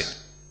crush it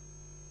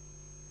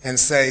and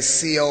say,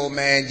 see, old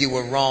man, you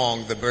were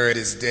wrong, the bird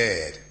is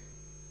dead.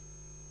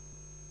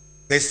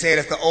 They said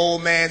if the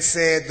old man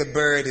said the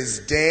bird is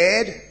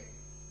dead,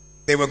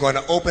 they were going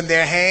to open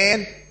their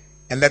hand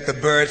and let the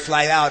bird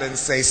fly out and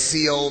say,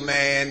 see, old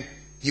man,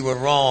 you were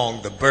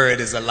wrong, the bird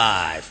is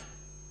alive.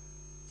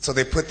 So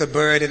they put the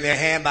bird in their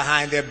hand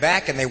behind their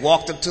back and they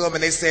walked up to him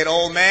and they said,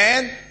 old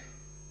man,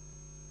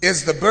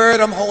 is the bird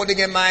I'm holding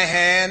in my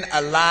hand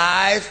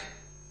alive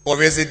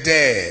or is it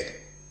dead?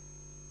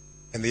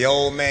 And the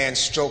old man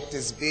stroked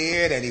his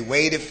beard and he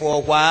waited for a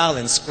while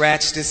and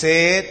scratched his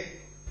head.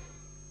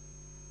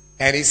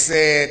 And he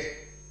said,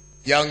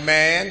 young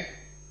man,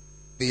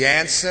 the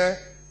answer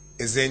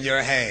is in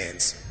your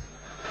hands.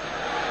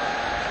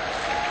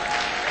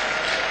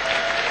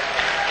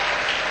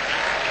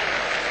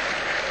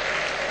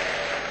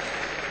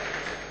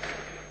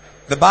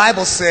 The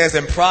Bible says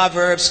in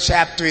Proverbs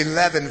chapter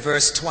 11,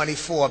 verse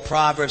 24,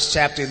 Proverbs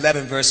chapter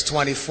 11, verse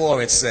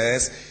 24, it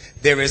says,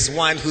 there is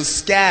one who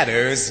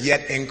scatters,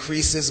 yet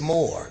increases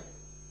more.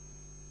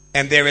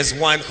 And there is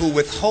one who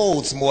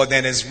withholds more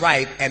than is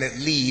right, and it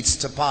leads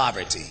to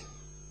poverty.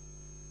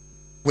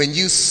 When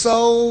you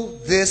sow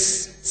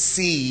this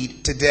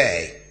seed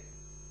today,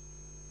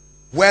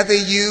 whether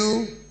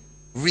you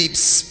reap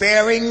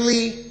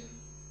sparingly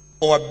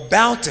or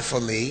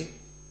bountifully,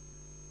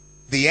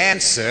 the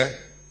answer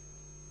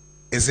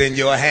is in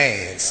your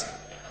hands.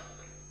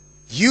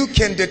 You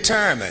can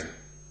determine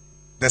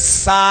the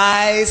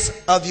size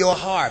of your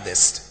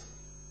harvest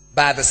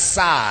by the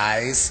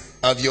size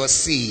of your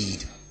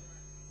seed.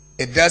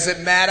 It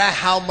doesn't matter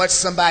how much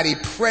somebody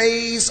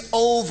prays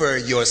over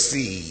your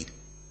seed.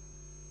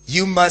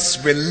 You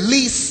must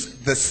release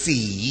the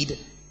seed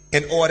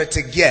in order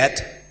to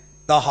get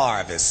the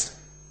harvest.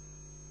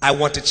 I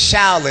want to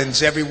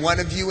challenge every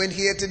one of you in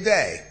here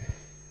today.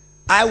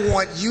 I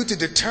want you to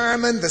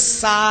determine the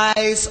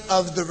size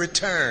of the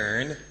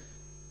return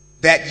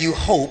that you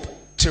hope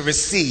to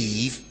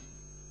receive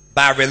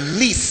by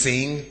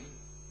releasing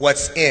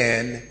what's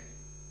in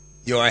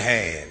your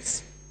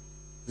hands.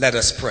 Let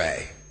us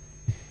pray.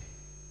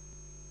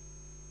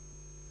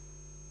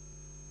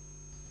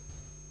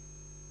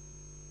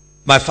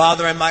 My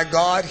Father and my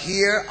God,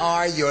 here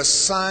are your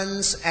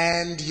sons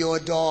and your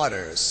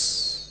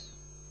daughters.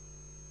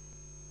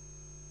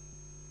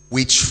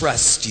 We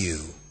trust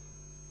you.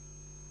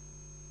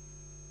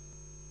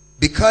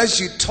 Because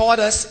you taught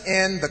us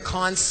in the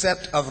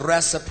concept of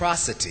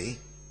reciprocity,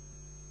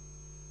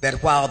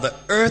 that while the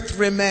earth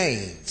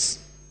remains,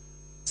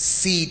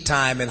 seed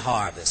time and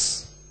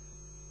harvest,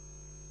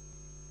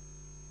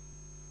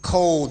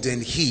 cold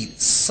and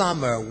heat,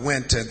 summer,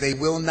 winter, they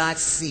will not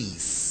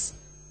cease.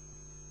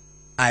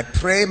 I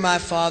pray, my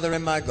Father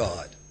and my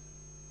God,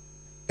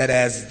 that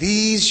as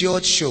these your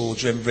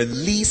children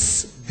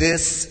release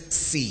this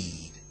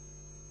seed,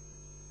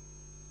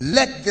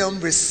 let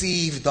them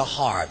receive the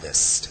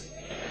harvest.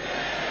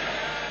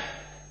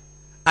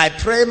 I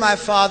pray, my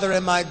Father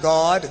and my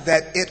God,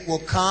 that it will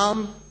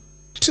come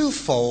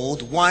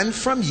twofold, one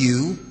from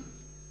you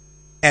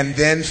and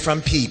then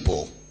from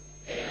people.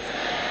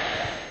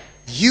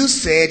 You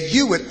said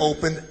you would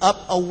open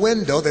up a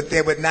window that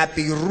there would not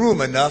be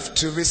room enough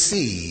to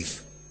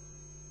receive.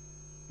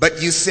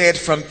 But you said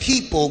from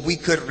people we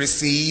could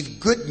receive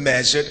good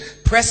measured,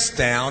 pressed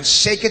down,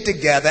 shaken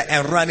together,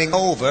 and running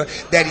over,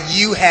 that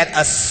you had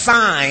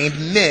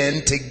assigned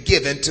men to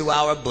give into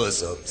our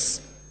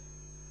bosoms.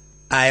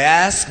 I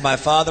ask, my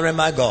Father and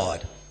my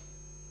God,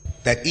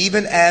 that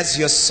even as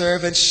your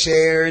servant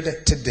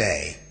shared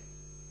today,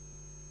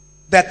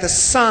 that the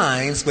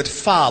signs would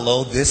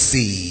follow this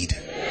seed.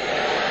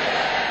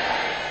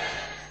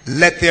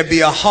 Let there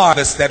be a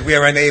harvest that we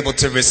are unable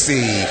to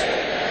receive.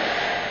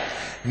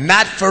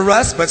 Not for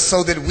us, but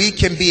so that we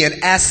can be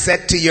an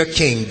asset to your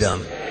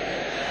kingdom.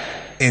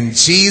 In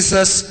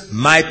Jesus'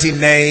 mighty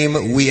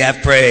name we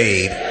have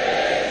prayed.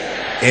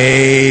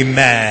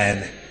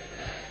 Amen.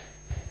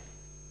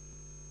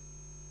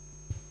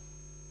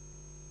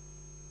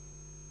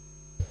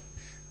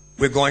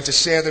 We're going to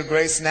share the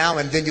grace now,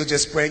 and then you'll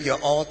just bring your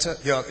altar,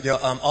 your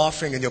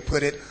offering, and you'll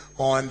put it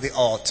on the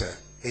altar.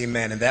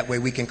 Amen. And that way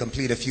we can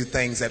complete a few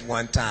things at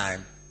one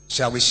time.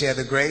 Shall we share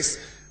the grace?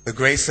 The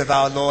grace of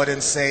our Lord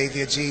and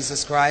Savior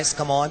Jesus Christ.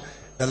 Come on.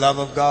 The love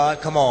of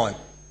God. Come on.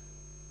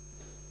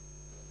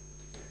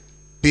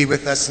 Be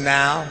with us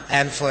now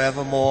and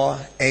forevermore.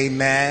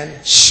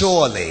 Amen.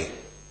 Surely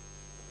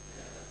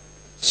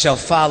shall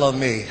follow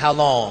me. How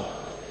long?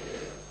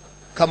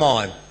 Come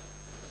on.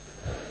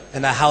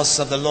 In the house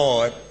of the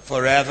Lord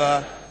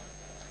forever.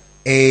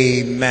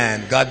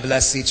 Amen. God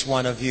bless each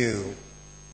one of you.